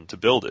someone to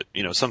build it?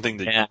 Something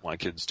that you want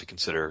kids to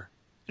consider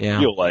in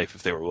real life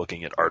if they were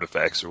looking at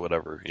artifacts or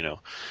whatever.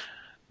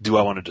 Do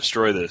I want to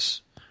destroy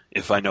this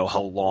if I know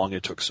how long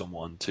it took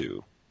someone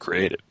to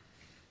create it?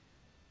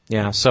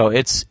 Yeah. So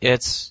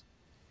there's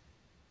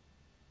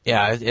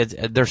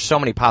so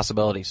many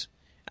possibilities.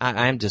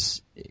 I'm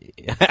just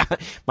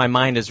my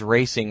mind is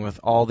racing with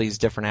all these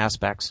different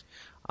aspects.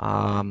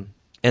 And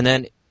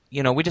then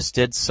we do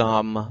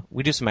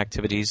some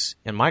activities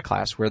in my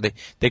class where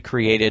they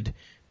created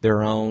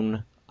their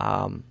own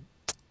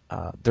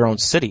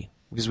city,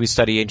 because we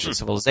study ancient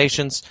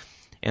civilizations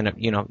and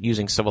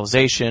using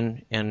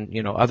civilization and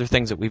other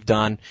things that we've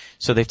done.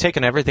 So they've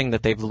taken everything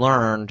that they've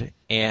learned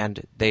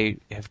and they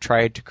have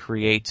tried to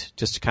create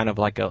just kind of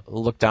like a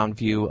look down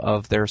view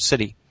of their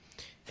city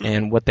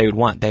and what they would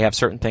want. They have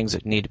certain things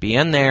that need to be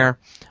in there.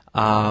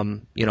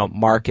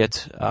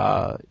 Market,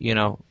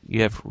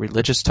 you have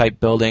religious type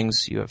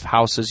buildings, you have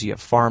houses, you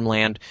have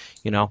farmland,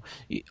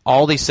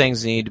 all these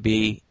things need to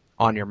be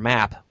on your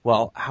map.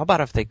 Well, how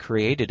about if they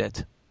created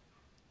it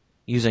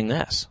using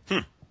this?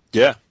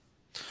 Yeah.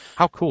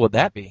 How cool would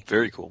that be?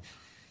 Very cool.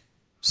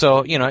 So,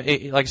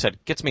 like I said,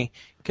 gets me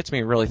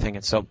really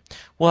thinking. So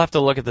we'll have to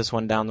look at this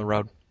one down the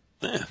road.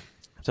 Yeah.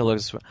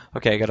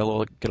 Okay, I got get a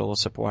little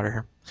sip of water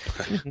here.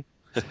 Okay.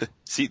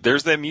 See,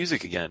 there's that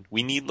music again.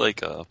 We need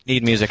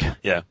Need music.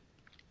 Yeah.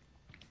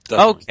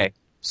 Definitely. Okay.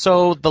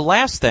 So the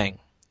last thing,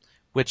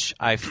 which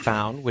I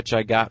found, which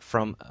I got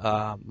from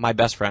my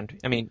best friend.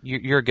 I mean,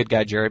 you're a good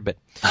guy, Jerry, but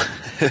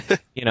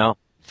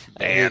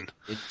man,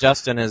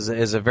 Justin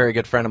is a very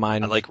good friend of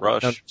mine. I like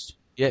Rush.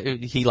 Yeah,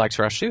 he likes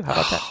Rush too. How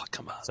about that? Oh,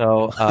 come on.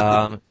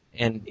 So,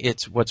 and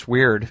it's what's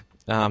weird.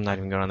 I'm not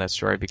even going on that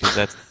story because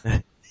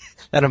that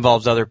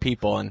involves other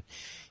people and.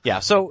 Yeah,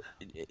 so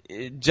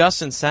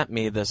Justin sent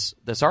me this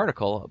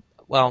article.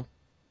 Well,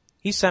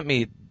 he sent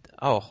me.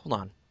 Oh, hold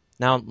on.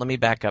 Now let me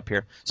back up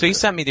here. So he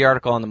sent me the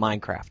article on the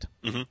Minecraft.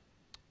 Mm-hmm.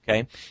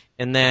 Okay,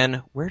 and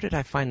then where did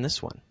I find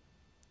this one?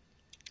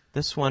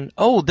 This one.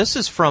 Oh, this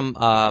is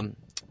from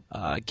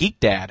Geek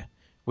Dad,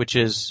 which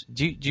is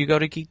do you go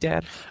to Geek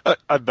Dad?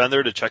 I've been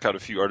there to check out a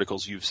few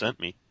articles you've sent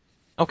me.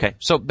 Okay,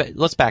 so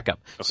let's back up.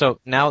 Okay.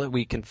 So now that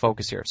we can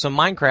focus here. So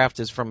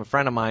Minecraft is from a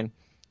friend of mine,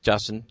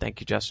 Justin.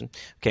 Thank you, Justin.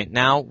 Okay,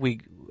 now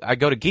I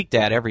go to Geek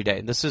Dad every day.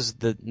 This is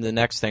the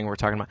next thing we're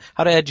talking about.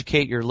 How to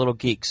Educate Your Little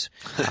Geeks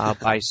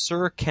by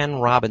Sir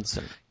Ken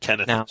Robinson.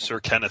 Sir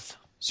Kenneth.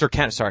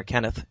 Sorry,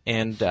 Kenneth.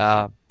 And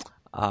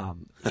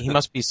he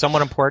must be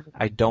somewhat important.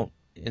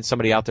 And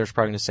somebody out there is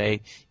probably going to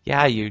say,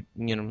 yeah, you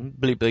know,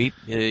 bleep,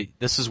 bleep,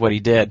 this is what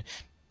he did.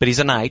 But he's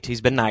a knight.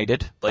 He's been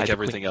knighted. Like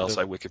everything else,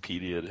 I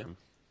Wikipedia'd him.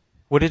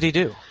 What did he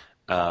do?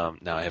 Now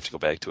I have to go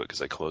back to it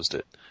because I closed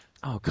it.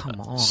 Oh,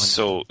 come on.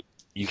 So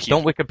you keep...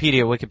 Don't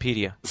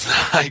Wikipedia.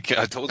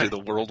 I told you the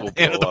world will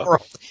blow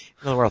up.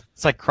 The world.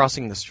 It's like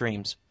crossing the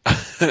streams.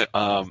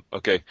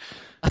 Okay.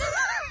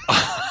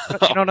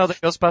 You don't know the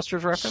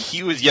Ghostbusters reference?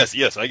 He was,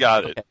 yes, I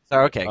got it.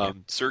 Okay.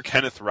 Sir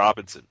Kenneth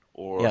Robinson,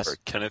 or Yes.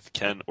 Kenneth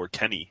Ken, or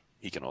Kenny,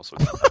 he can also.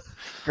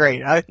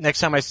 Great. Next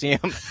time I see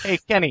him, hey,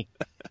 Kenny.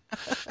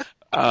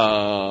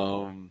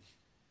 Oh,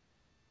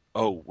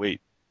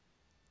 wait.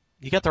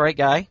 You got the right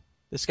guy.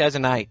 This guy's a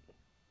knight.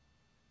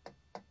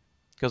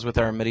 Goes with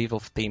our medieval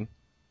theme.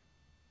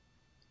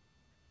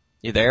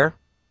 You there?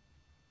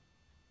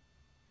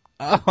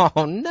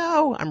 Oh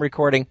no, I'm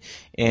recording,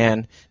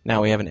 and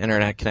now we have an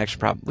internet connection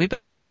problem.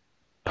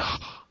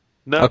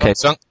 No. Okay,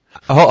 so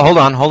hold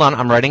on.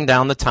 I'm writing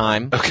down the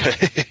time.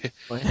 Okay.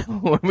 Because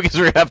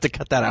we're gonna have to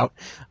cut that out.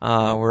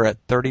 We're at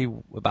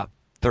about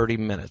 30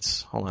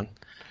 minutes. Hold on.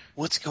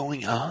 What's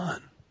going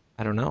on?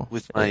 I don't know.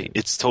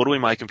 It's totally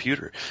my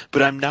computer,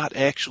 but I'm not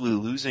actually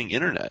losing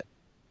internet.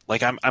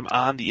 Like I'm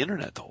on the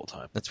internet the whole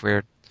time. That's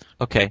weird.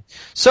 Okay.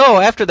 So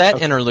after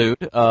that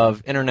interlude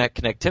of internet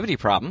connectivity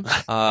problem,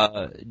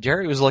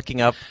 Jerry was looking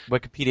up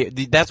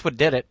Wikipedia. That's what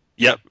did it.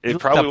 Yep, it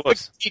probably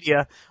was.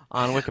 Wikipedia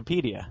on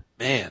Wikipedia.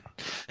 Man,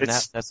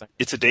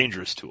 it's a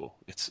dangerous tool.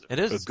 It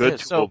is a good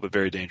tool, but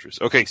very dangerous.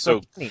 Okay,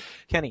 so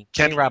Kenny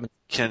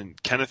Robinson.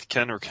 Kenneth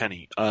Ken or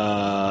Kenny.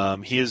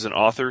 He is an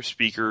author,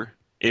 speaker.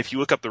 If you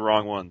look up the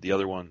wrong one, the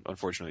other one,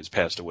 unfortunately, has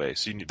passed away.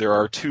 So there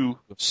are two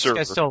Sir This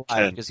guy's still alive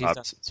Ken because he's done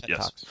Robinsons. TED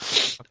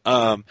Yes.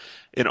 Talks.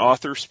 An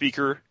author,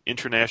 speaker,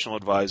 international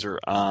advisor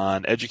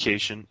on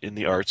education in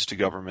the arts to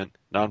government,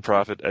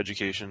 nonprofit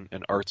education,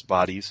 and arts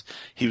bodies.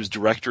 He was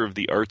director of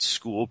the Arts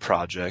School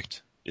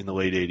Project in the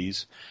late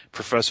 80s,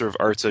 professor of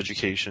arts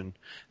education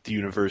at the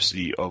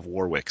University of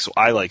Warwick. So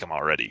I like him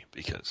already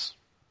because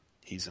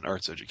he's an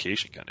arts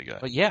education kind of guy.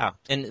 But yeah,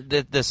 and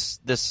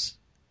this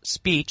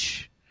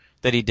speech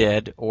that he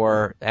did,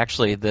 or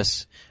actually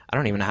this, I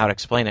don't even know how to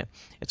explain it.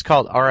 It's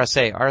called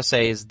RSA.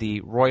 RSA is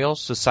the Royal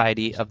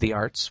Society of the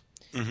Arts,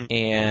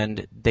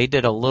 and they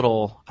did a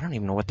little, I don't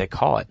even know what they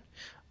call it.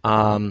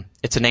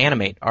 It's an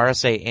animate,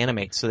 RSA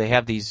animate. So they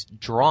have these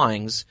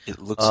drawings. It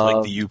looks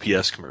like the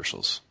UPS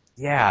commercials.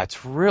 Yeah,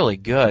 it's really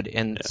good.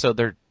 And so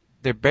they're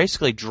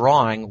basically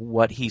drawing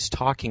what he's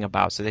talking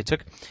about. So they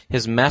took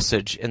his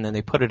message and then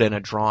they put it in a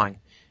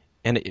drawing.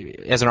 And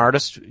as an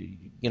artist,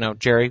 you know,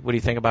 Jerry, what do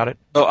you think about it?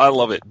 Oh, I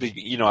love it.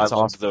 You know, That's I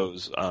loved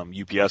awesome.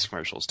 those UPS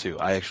commercials too.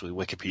 I actually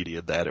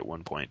Wikipedia'd that at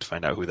one point to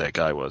find out who that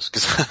guy was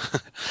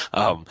because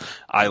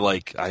I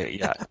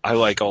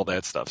like all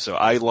that stuff. So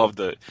I love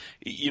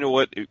you know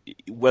what?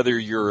 Whether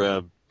you're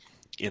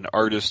an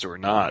artist or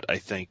not, I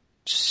think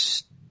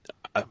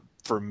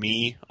for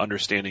me,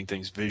 understanding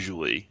things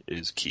visually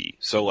is key.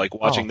 So like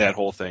watching that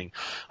whole thing,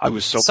 I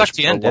was so Sucked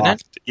you in,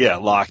 didn't it? Yeah,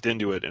 locked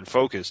into it and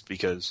focused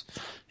because,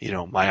 you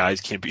know, my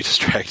eyes can't be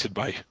distracted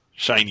by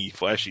shiny,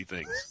 flashy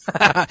things.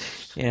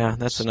 Yeah,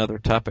 that's another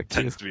topic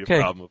too. Tends to be a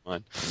problem of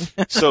mine.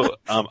 So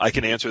I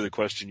can answer the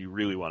question you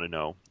really want to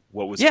know.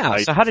 What was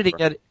so how did he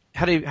get?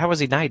 How was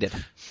he knighted?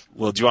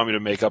 Well, do you want me to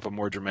make up a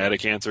more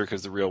dramatic answer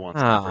because the real one's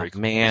not very cool.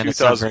 Man,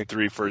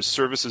 2003 for his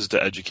services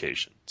to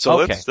education.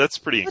 So that's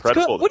pretty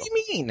incredible. What do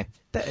you mean?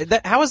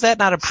 How is that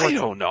not important?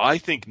 I don't know. I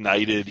think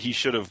knighted. He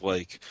should have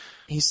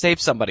he saved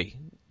somebody.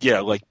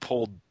 Yeah,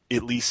 pulled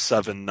at least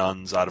 7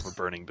 nuns out of a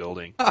burning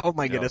building. Oh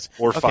my goodness!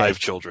 Or 5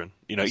 children.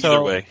 You know,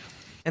 either way.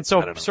 And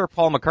so Sir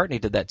Paul McCartney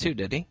did that too,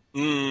 did he?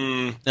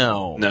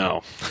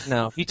 No.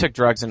 He took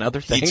drugs and other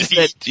things.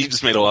 He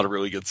just made a lot of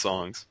really good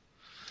songs.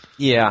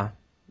 Yeah.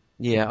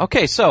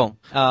 Okay, so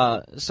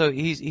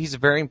he's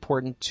very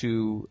important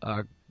to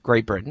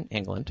Great Britain,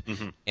 England,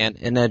 and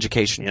in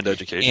education.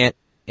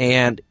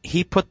 And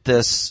he put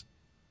this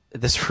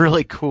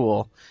really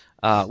cool,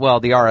 the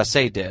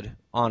RSA did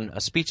on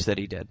a speech that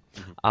he did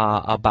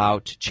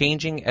about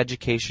changing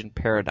education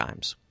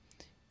paradigms,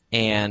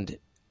 and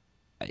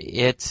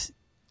it's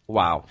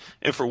wow.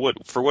 And for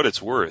what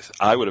it's worth,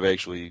 I would have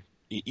actually,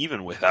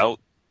 even without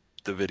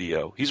the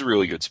video, he's a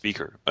really good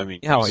speaker. I mean,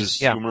 he uses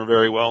humor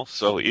very well,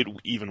 so it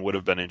even would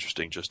have been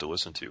interesting just to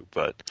listen to.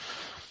 But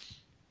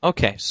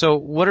okay, so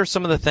what are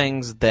some of the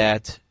things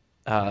that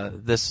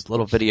this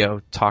little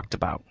video talked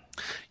about?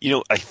 You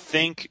know, I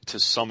think to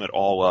sum it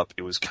all up,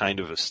 it was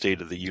kind of a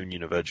state of the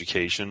union of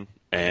education,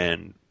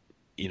 and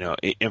you know,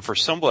 and for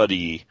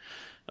somebody,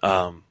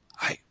 where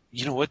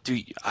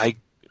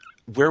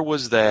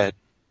was that?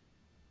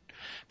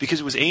 because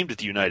it was aimed at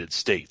the United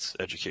States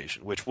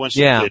education, which once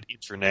you Yeah. get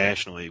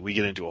internationally, we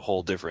get into a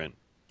whole different,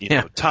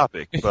 Yeah.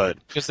 topic. But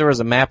Because there was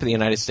a map of the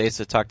United States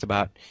that talked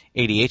about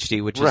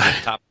ADHD, which is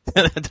Right.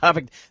 a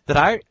topic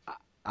that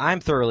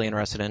I'm thoroughly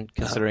interested in,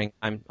 considering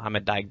I'm a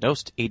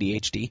diagnosed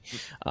ADHD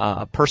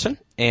person,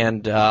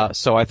 and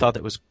so I thought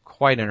that was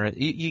quite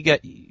interesting.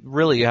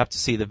 You have to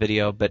see the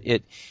video, but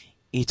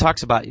he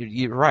talks about,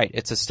 you're right,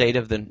 it's a state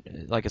of the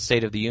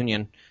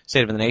union,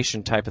 state of the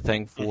nation type of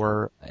thing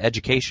for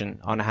education,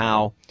 on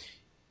how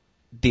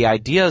the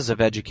ideas of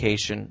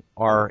education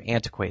are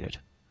antiquated.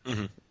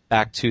 Mhm.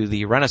 Back to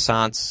the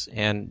Renaissance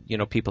and,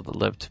 people that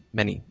lived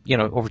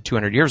over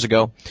 200 years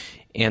ago.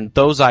 And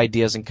those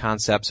ideas and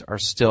concepts are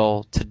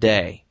still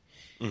today.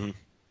 and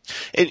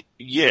and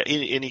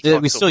he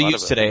talks We still a lot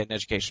use about, today in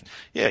education.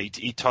 Yeah,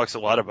 he talks a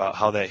lot about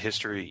how that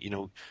history,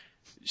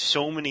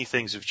 so many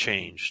things have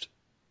changed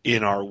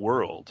in our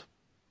world,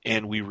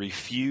 and we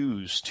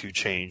refuse to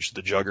change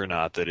the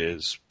juggernaut that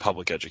is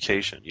public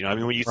education.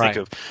 When you think Right.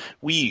 of,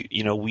 we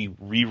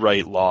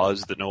rewrite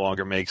laws that no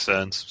longer make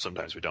sense.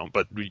 Sometimes we don't,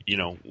 but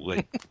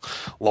like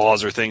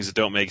laws or things that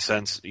don't make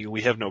sense,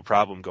 we have no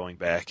problem going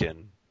back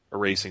and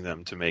erasing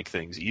them to make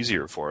things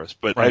easier for us.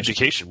 But Right.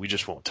 education, we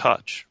just won't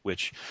touch,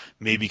 which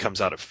maybe comes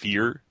out of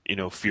fear,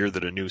 fear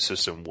that a new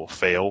system will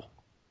fail.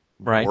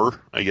 Right.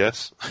 Or, I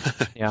guess.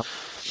 Yeah.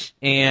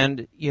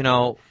 And,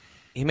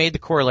 he made the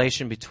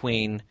correlation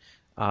between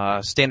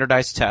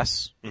standardized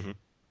tests Mhm.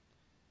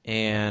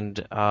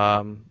 and,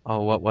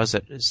 what was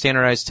it?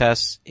 Standardized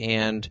tests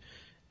and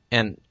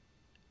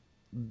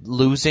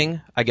losing,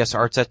 I guess,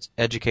 arts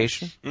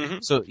education.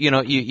 Mhm. So,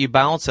 you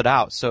balance it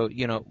out. So,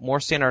 more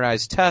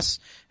standardized tests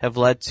have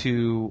led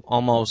to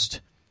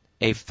almost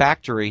a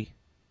factory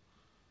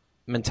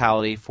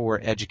mentality for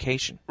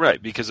education.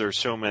 Right, because there are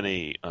so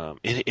many,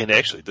 and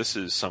actually this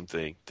is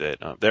something that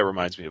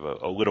reminds me of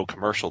a little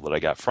commercial that I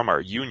got from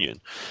our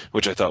union,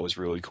 which I thought was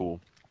really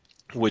cool,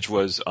 which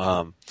was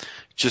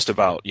just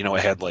about, it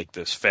had like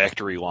this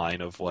factory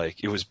line of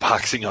like, it was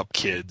boxing up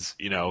kids,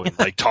 and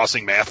like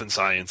tossing math and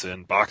science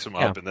in, box them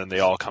up, Yeah. and then they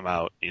all come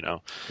out,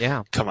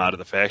 Yeah. come out of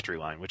the factory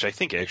line, which I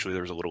think actually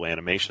there was a little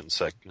animation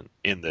segment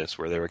in this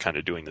where they were kind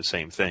of doing the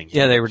same thing.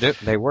 Yeah, they were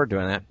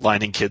doing that.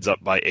 Lining kids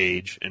up by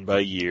age and by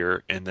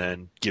year, and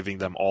then giving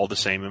them all the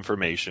same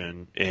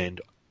information,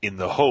 and in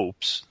the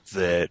hopes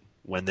that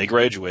when they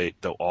graduate,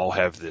 they'll all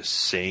have this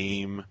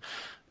same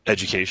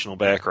educational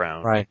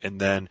background. Right. And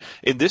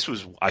this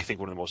was, I think,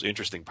 one of the most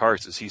interesting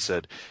parts is he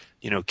said,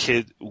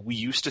 we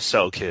used to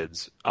sell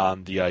kids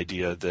on the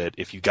idea that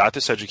if you got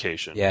this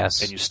education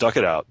Yes. and you stuck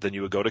it out, then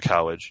you would go to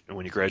college, and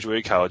when you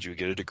graduated college, you would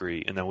get a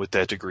degree, and then with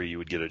that degree, you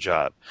would get a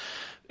job.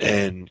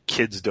 And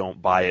kids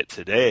don't buy it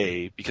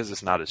today because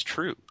it's not as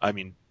true. I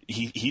mean,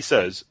 he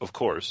says, of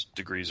course,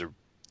 degrees are,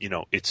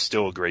 it's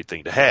still a great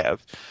thing to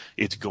have.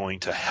 It's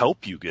going to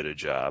help you get a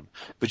job,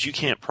 but you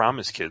can't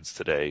promise kids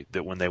today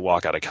that when they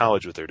walk out of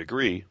college with their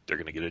degree, they're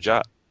going to get a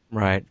job.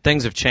 Right.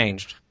 Things have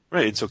changed.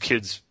 Right. And so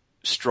kids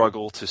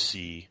struggle to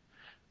see,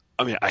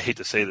 I mean, I hate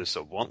to say this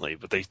so bluntly,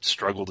 but they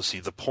struggle to see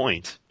the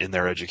point in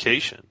their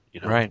education.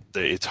 Right.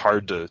 It's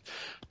hard to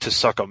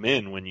suck them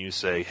in when you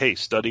say, hey,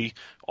 study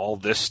all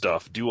this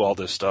stuff, do all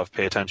this stuff,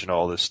 pay attention to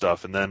all this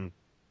stuff, and then,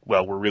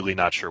 well, we're really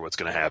not sure what's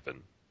going to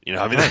happen.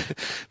 Right.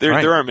 There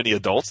Right. aren't many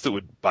adults that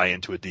would buy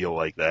into a deal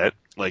like that.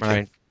 Like,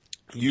 Right.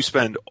 you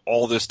spend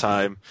all this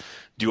time,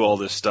 do all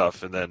this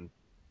stuff, and then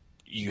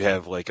you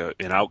have like an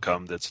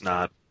outcome that's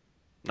not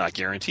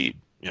guaranteed.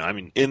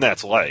 And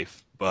that's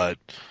life, but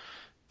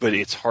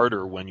it's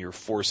harder when you're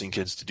forcing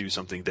kids to do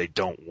something they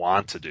don't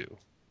want to do.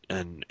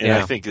 And Yeah.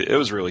 I think it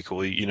was really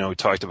cool. He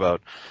talked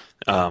about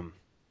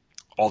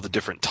all the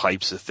different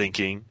types of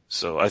thinking.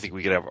 So I think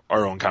we could have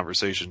our own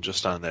conversation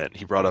just on that.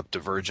 He brought up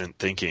divergent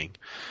thinking.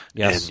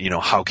 Yes. And,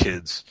 how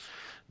kids,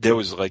 there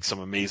was like some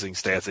amazing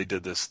stats. They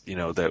did this,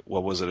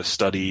 a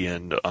study,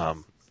 and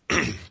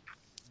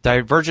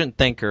Divergent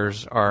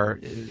thinkers are,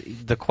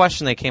 the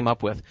question they come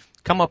up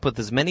with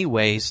as many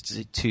ways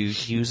to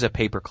use a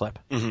paperclip.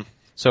 Mhm.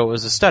 So it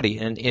was a study,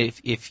 and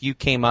if you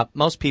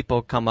most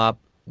people come up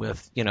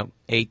with,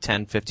 8,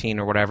 10, 15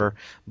 or whatever,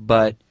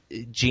 but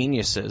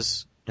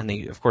geniuses, and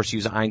they of course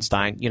use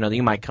Einstein,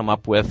 you might come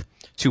up with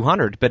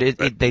 200, but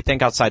they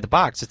think outside the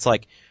box. It's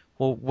like,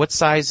 well, what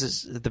size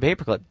is the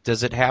paperclip?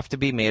 Does it have to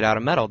be made out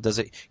of metal?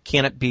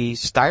 Can it be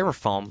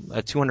styrofoam,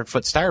 a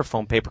 200-foot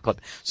styrofoam paperclip?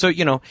 So,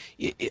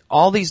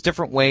 all these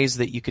different ways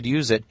that you could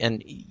use it,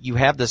 and you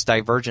have this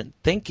divergent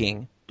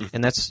thinking,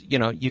 and that's,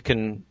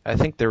 I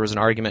think there was an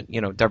argument,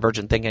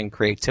 divergent thinking and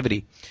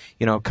creativity,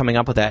 coming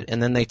up with that.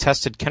 And then they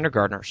tested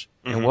kindergartners.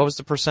 Mhm. And what was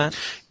the percent?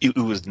 It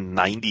was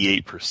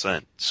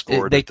 98%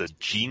 scored at the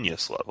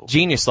genius level.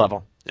 Genius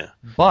level. Yeah.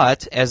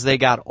 But as they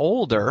got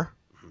older,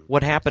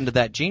 what happened to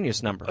that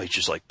genius number? It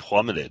just like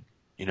plummeted.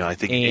 I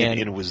think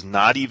it was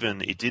not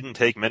even, it didn't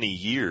take many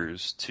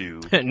years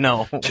to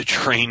No. to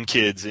train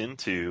kids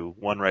into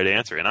one right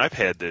answer. And I've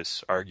had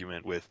this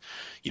argument with,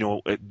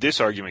 this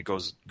argument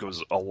goes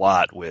a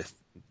lot with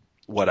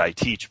what I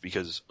teach,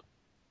 because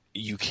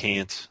you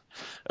can't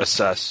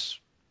assess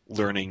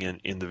learning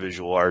in the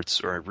visual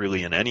arts, or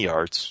really in any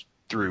arts,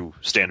 through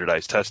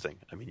standardized testing.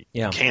 I mean,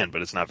 Yeah. you can,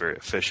 but it's not very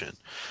efficient.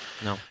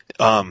 No.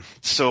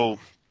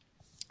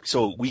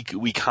 So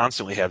we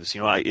constantly have this,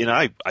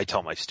 I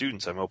tell my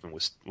students, I'm open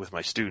with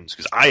my students,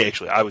 because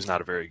I was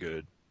not a very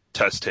good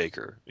test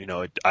taker.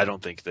 I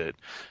don't think that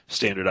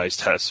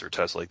standardized tests or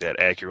tests like that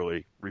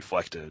accurately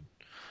reflected,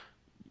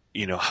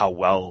 how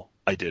well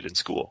I did in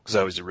school, because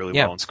I was really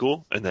well in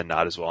school and then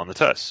not as well on the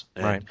tests.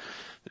 And Right.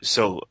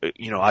 so,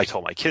 I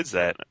told my kids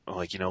that, I'm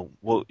like,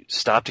 well,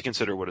 stop to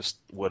consider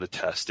what a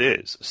test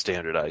is, a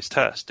standardized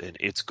test. And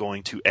it's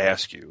going to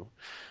ask you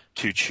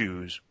to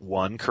choose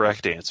one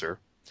correct answer,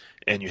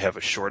 and you have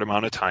a short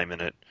amount of time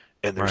in it,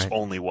 and there's Right.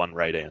 only one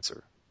right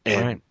answer.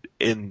 And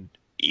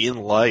in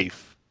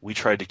life, we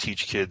try to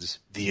teach kids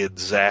the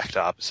exact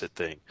opposite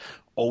thing.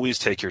 Always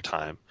take your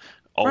time.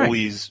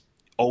 Always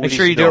Make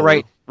sure you do it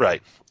right.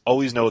 Right.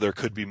 Always know there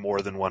could be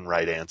more than one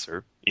right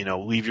answer.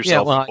 Leave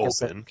yourself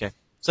open. Okay.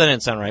 So that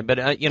didn't sound right, but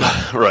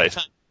Right.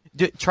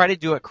 Try to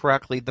do it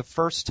correctly the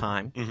first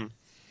time. Mm-hmm.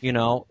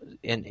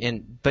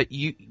 But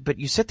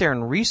you sit there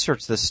and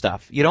research this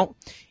stuff.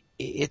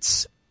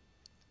 It's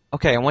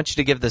okay. I want you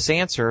to give this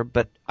answer,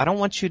 but I don't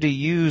want you to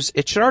use.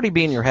 It should already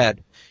be in your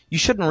head. You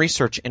shouldn't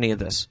research any of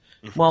this.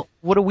 Mm-hmm. Well,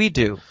 what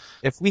do?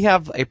 If we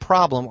have a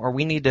problem or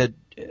we need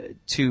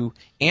to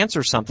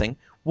answer something,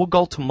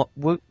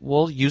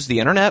 we'll use the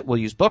internet, we'll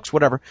use books,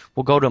 whatever.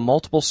 We'll go to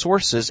multiple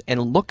sources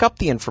and look up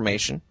the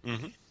information.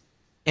 Mm-hmm.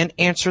 And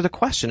answer the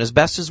question as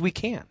best as we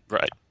can.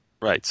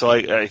 Right. So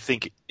I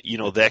think,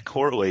 that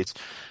correlates.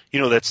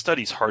 That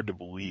study's hard to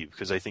believe,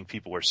 because I think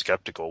people are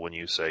skeptical when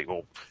you say,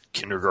 well,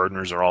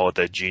 kindergartners are all at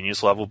that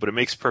genius level, but it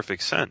makes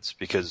perfect sense,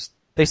 because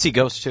they see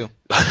ghosts too.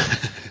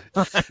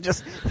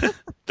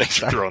 Thanks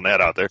for throwing that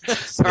out there.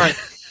 Sorry.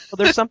 Well,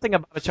 there's something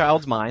about a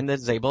child's mind that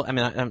is able. I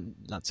mean, I'm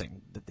not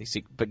saying that they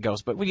see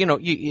ghosts, but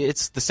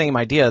it's the same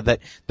idea that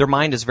their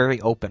mind is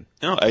very open.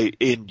 No,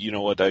 you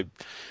know what,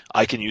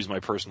 I can use my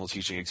personal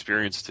teaching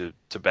experience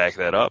to back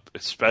that up,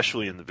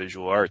 especially in the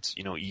visual arts.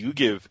 You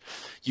give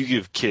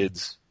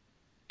kids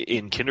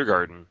in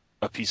kindergarten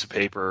a piece of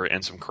paper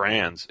and some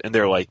crayons, and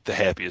they're like the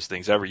happiest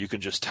things ever. You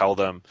can just tell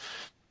them,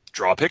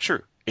 draw a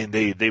picture, and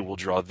they will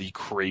draw the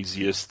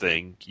craziest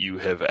thing you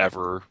have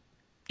ever.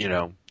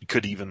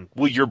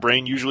 Your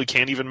brain usually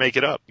can't even make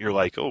it up. You're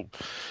like, oh,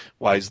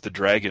 why is the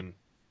dragon,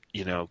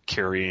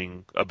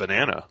 carrying a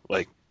banana?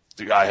 Like,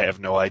 I have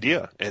no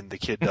idea. And the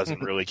kid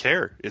doesn't really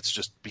care. It's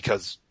just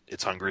because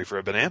it's hungry for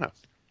a banana.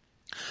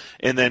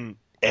 And then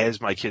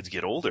as my kids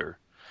get older,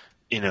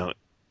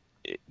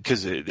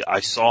 because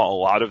I saw a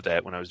lot of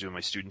that when I was doing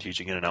my student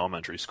teaching in an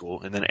elementary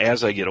school. And then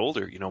as I get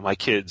older, my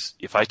kids,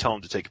 if I tell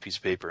them to take a piece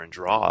of paper and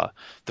draw,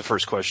 the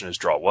first question is,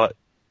 draw what?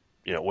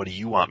 What do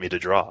you want me to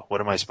draw?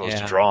 What am I supposed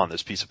to draw on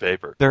this piece of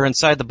paper? They're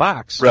inside the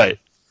box. Right.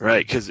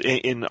 Because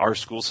in our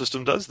school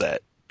system does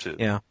that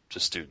to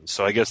students.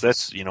 So I guess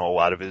that's, a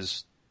lot of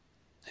his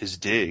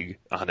dig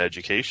on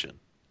education.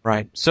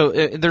 Right. So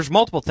there's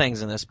multiple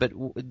things in this, but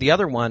the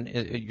other one,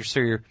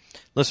 your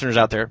listeners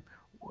out there,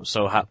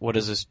 so what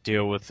does this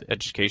deal with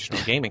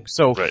educational gaming?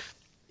 So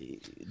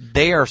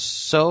they are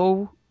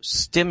so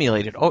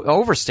stimulated,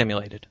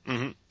 overstimulated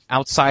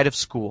outside of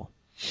school.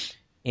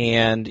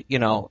 And,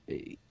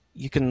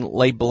 you can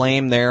lay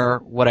blame there,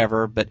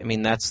 whatever, but I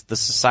mean, that's the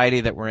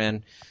society that we're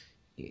in.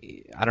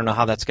 I don't know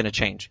how that's going to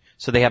change.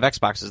 So they have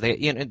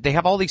Xboxes. They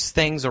have all these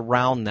things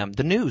around them.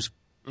 The news.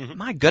 Mm-hmm.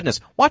 My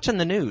goodness. Watching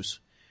the news.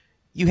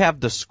 You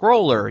have the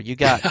scroller. You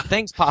got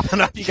things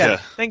popping up. You got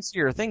things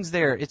here, things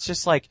there. It's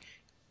just like,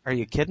 are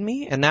you kidding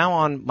me? And now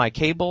on my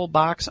cable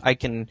box, I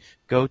can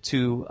go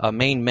to a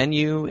main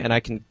menu and I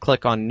can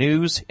click on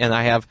news, and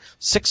I have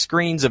 6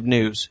 screens of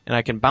news, and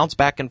I can bounce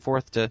back and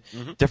forth to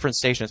different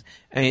stations.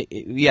 I mean,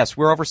 yes,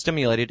 we're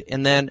overstimulated,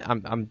 and then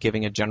I'm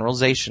giving a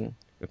generalization,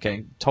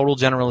 okay, total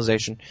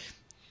generalization.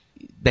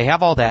 They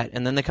have all that,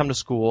 and then they come to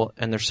school,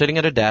 and they're sitting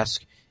at a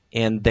desk,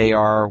 and they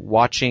are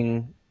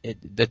watching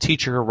the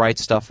teacher write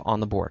stuff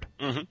on the board.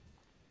 Mm-hmm.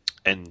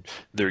 And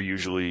they're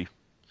usually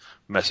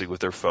messing with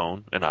their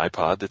phone, an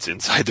iPod that's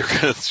inside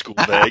their school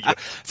bag.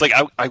 It's like,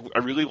 I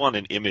really want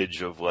an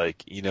image of,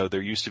 like,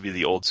 there used to be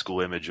the old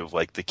school image of,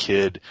 like, the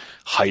kid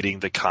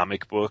hiding the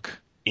comic book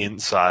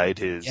inside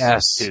his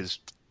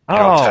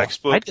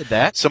textbook. I did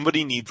that.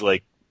 Somebody needs,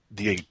 like,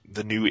 the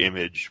new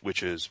image,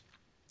 which is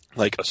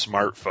like a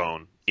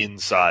smartphone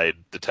inside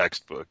the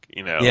textbook,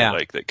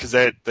 like that, because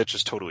that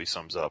just totally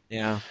sums up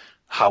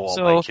how all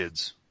my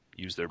kids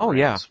use their brains. Oh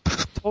yeah,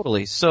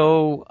 totally.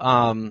 So,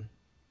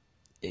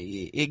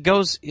 it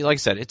goes, like I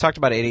said, it talked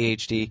about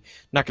ADHD.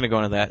 Not going to go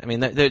into that. I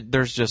mean,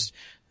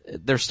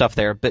 there's stuff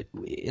there, but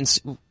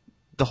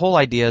the whole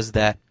idea is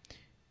that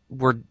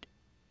we're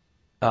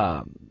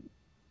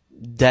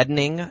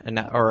deadening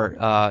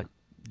or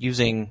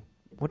using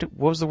what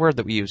was the word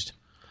that we used?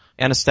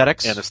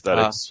 Anesthetics. What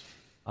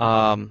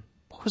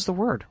was the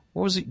word?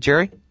 What was it,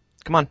 Jerry?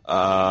 Come on.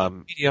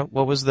 Media.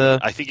 What was the?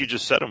 I think you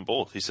just said them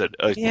both. He said.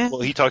 Well,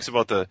 he talks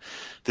about the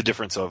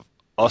difference of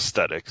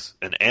aesthetics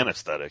and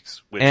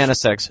anesthetics.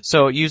 Anesthetics.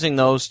 So using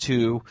those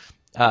to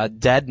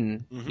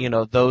deaden,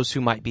 Mm-hmm. those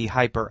who might be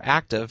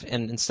hyperactive,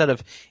 and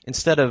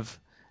instead of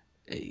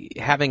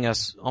having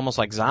us almost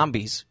like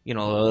zombies,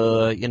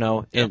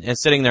 and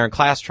sitting there in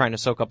class trying to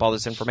soak up all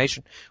this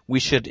information, we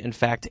should in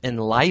fact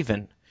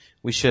enliven.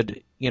 We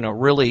should,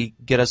 really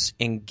get us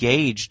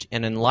engaged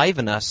and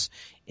enliven us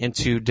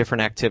into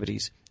different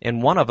activities.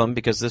 And one of them,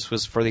 because this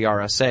was for the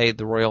RSA,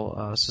 the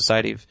Royal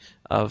Society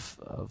of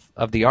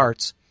the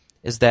Arts,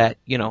 is that,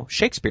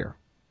 Shakespeare.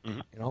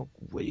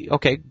 Mm-hmm.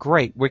 Okay,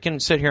 great. We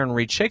can sit here and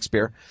read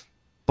Shakespeare,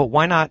 but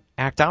why not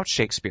act out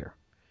Shakespeare?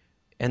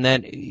 And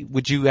then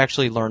would you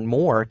actually learn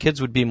more?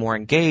 Kids would be more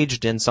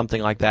engaged in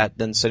something like that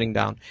than sitting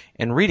down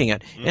and reading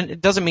it. Mm-hmm. And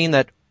it doesn't mean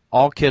that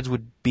all kids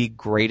would be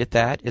great at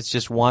that. It's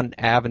just one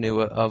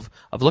avenue of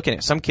looking at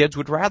it. Some kids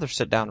would rather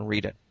sit down and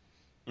read it.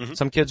 Mm-hmm.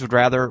 Some kids would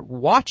rather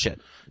watch it.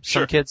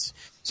 Sure. Some kids.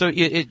 So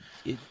it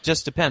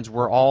just depends.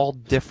 We're all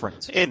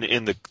different. And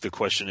the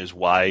question is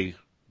why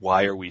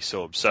are we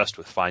so obsessed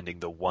with finding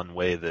the one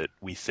way that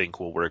we think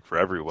will work for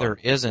everyone? There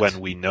isn't.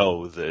 When we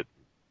know that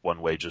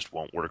one way just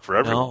won't work for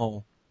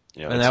everyone.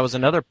 No. And that was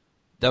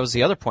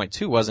the other point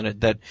too, wasn't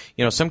it? That,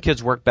 some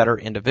kids work better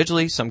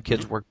individually, some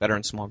kids work better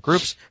in small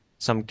groups,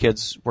 some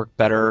kids work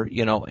better,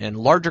 in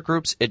larger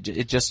groups. It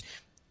just,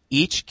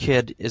 each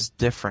kid is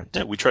different.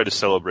 Yeah, we try to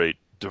celebrate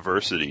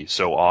diversity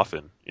so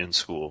often in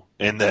school,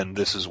 and then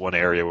this is one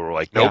area where we're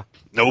like, nope,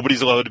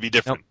 nobody's allowed to be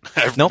different.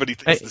 Nope. Everybody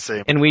thinks the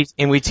same. And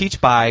we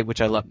teach by,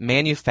 which I love,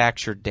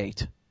 manufactured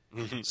date.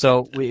 Mm-hmm.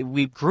 So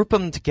we group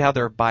them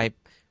together by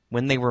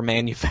when they were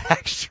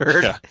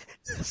manufactured. Yeah.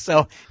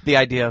 So the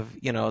idea of,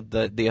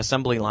 the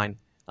assembly line,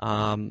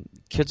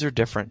 kids are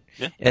different.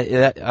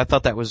 Yeah. I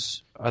thought that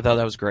was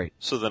great.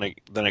 So then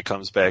it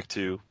comes back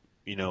to,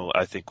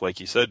 I think, like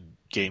you said,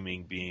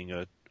 gaming being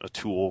a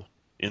tool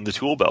in the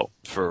tool belt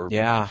for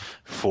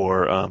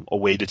a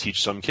way to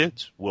teach some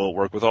kids. Will it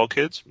work with all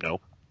kids? No.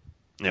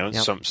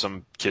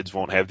 Some kids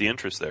won't have the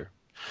interest there.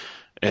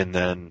 And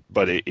then,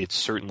 but it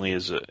certainly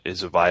is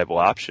a viable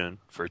option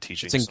for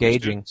teaching. It's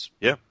engaging. Students.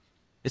 Yeah.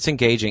 It's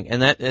engaging,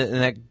 and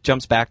that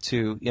jumps back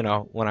to,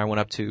 when I went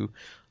up to,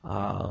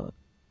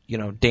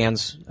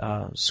 Dan's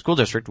school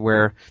district,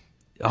 where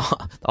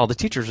all the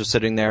teachers were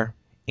sitting there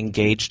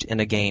engaged in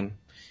a game,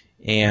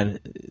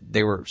 and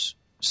they were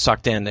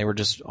sucked in. They were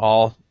just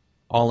all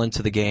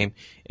into the game,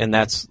 and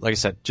that's, like I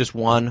said, just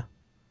one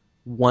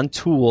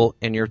tool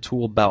in your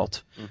tool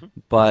belt,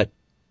 but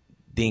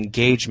the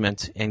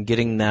engagement and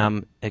getting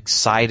them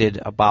excited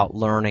about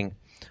learning.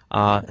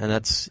 And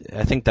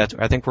I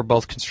think we're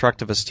both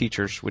constructivist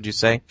teachers, would you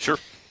say? Sure.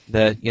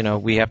 That,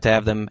 we have to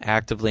have them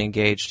actively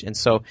engaged. And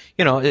so,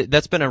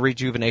 that's been a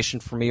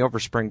rejuvenation for me over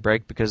spring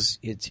break, because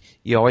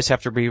you always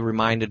have to be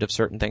reminded of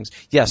certain things.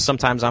 Yes,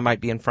 sometimes I might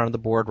be in front of the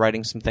board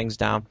writing some things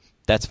down.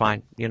 That's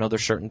fine.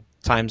 There's certain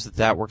times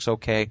that works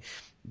okay.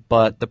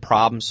 But the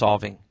problem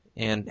solving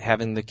and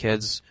having the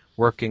kids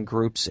work in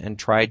groups and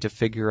try to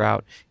figure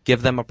out,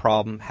 give them a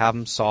problem, have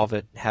them solve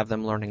it, have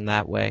them learning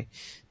that way.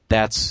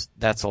 That's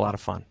a lot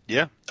of fun.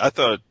 Yeah, I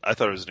thought it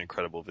was an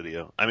incredible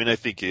video. I mean, I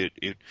think it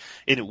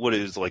what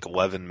is like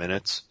 11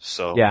 minutes.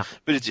 So yeah,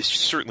 but it just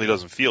certainly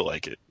doesn't feel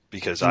like it,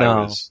 because I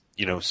was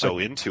so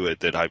into it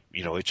that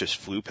it just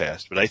flew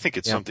past. But I think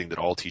it's something that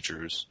all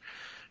teachers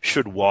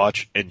should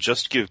watch and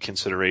just give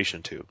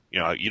consideration to.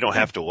 You don't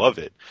have to love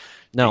it.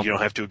 No, you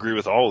don't have to agree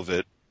with all of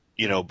it.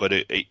 But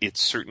it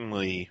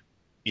certainly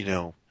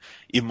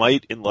it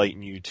might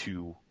enlighten you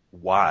to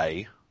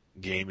why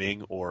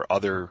gaming or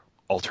other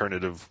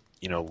alternative,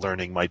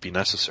 learning might be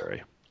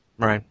necessary.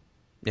 Right.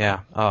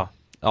 Yeah. Oh,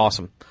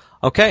 awesome.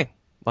 Okay.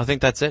 Well, I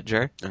think that's it,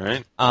 Jerry. All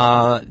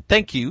right.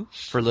 Thank you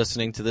for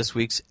listening to this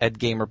week's Ed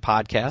Gamer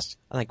podcast.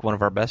 I think one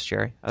of our best,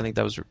 Jerry. I think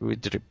we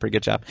did a pretty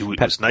good job. It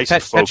was nice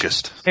and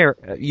focused. Here,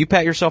 you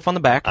pat yourself on the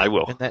back. I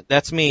will. And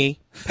that's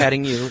me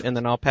patting you, and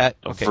then I'll pat.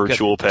 Okay,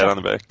 virtual good. Pat on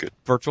the back. Good.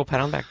 Virtual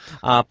pat on the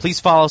back. Please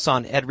follow us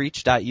on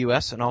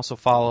edreach.us, and also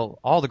follow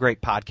all the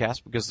great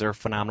podcasts, because they're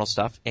phenomenal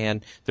stuff.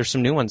 And there's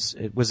some new ones.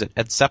 Was it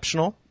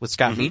Exceptional with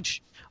Scott Meach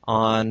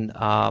on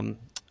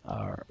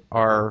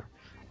our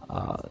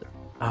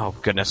oh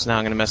goodness, now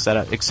I'm going to mess that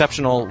up.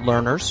 Exceptional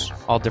Learners,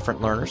 all different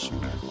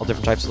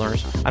types of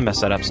learners. I messed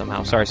that up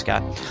somehow. Sorry,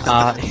 Scott.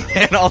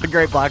 And all the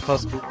great blog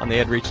posts on the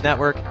EdReach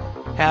Network.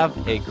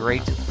 Have a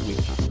great week.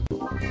 You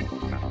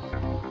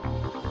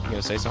going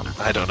to say something?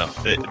 I don't know.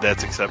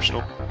 That's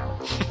exceptional.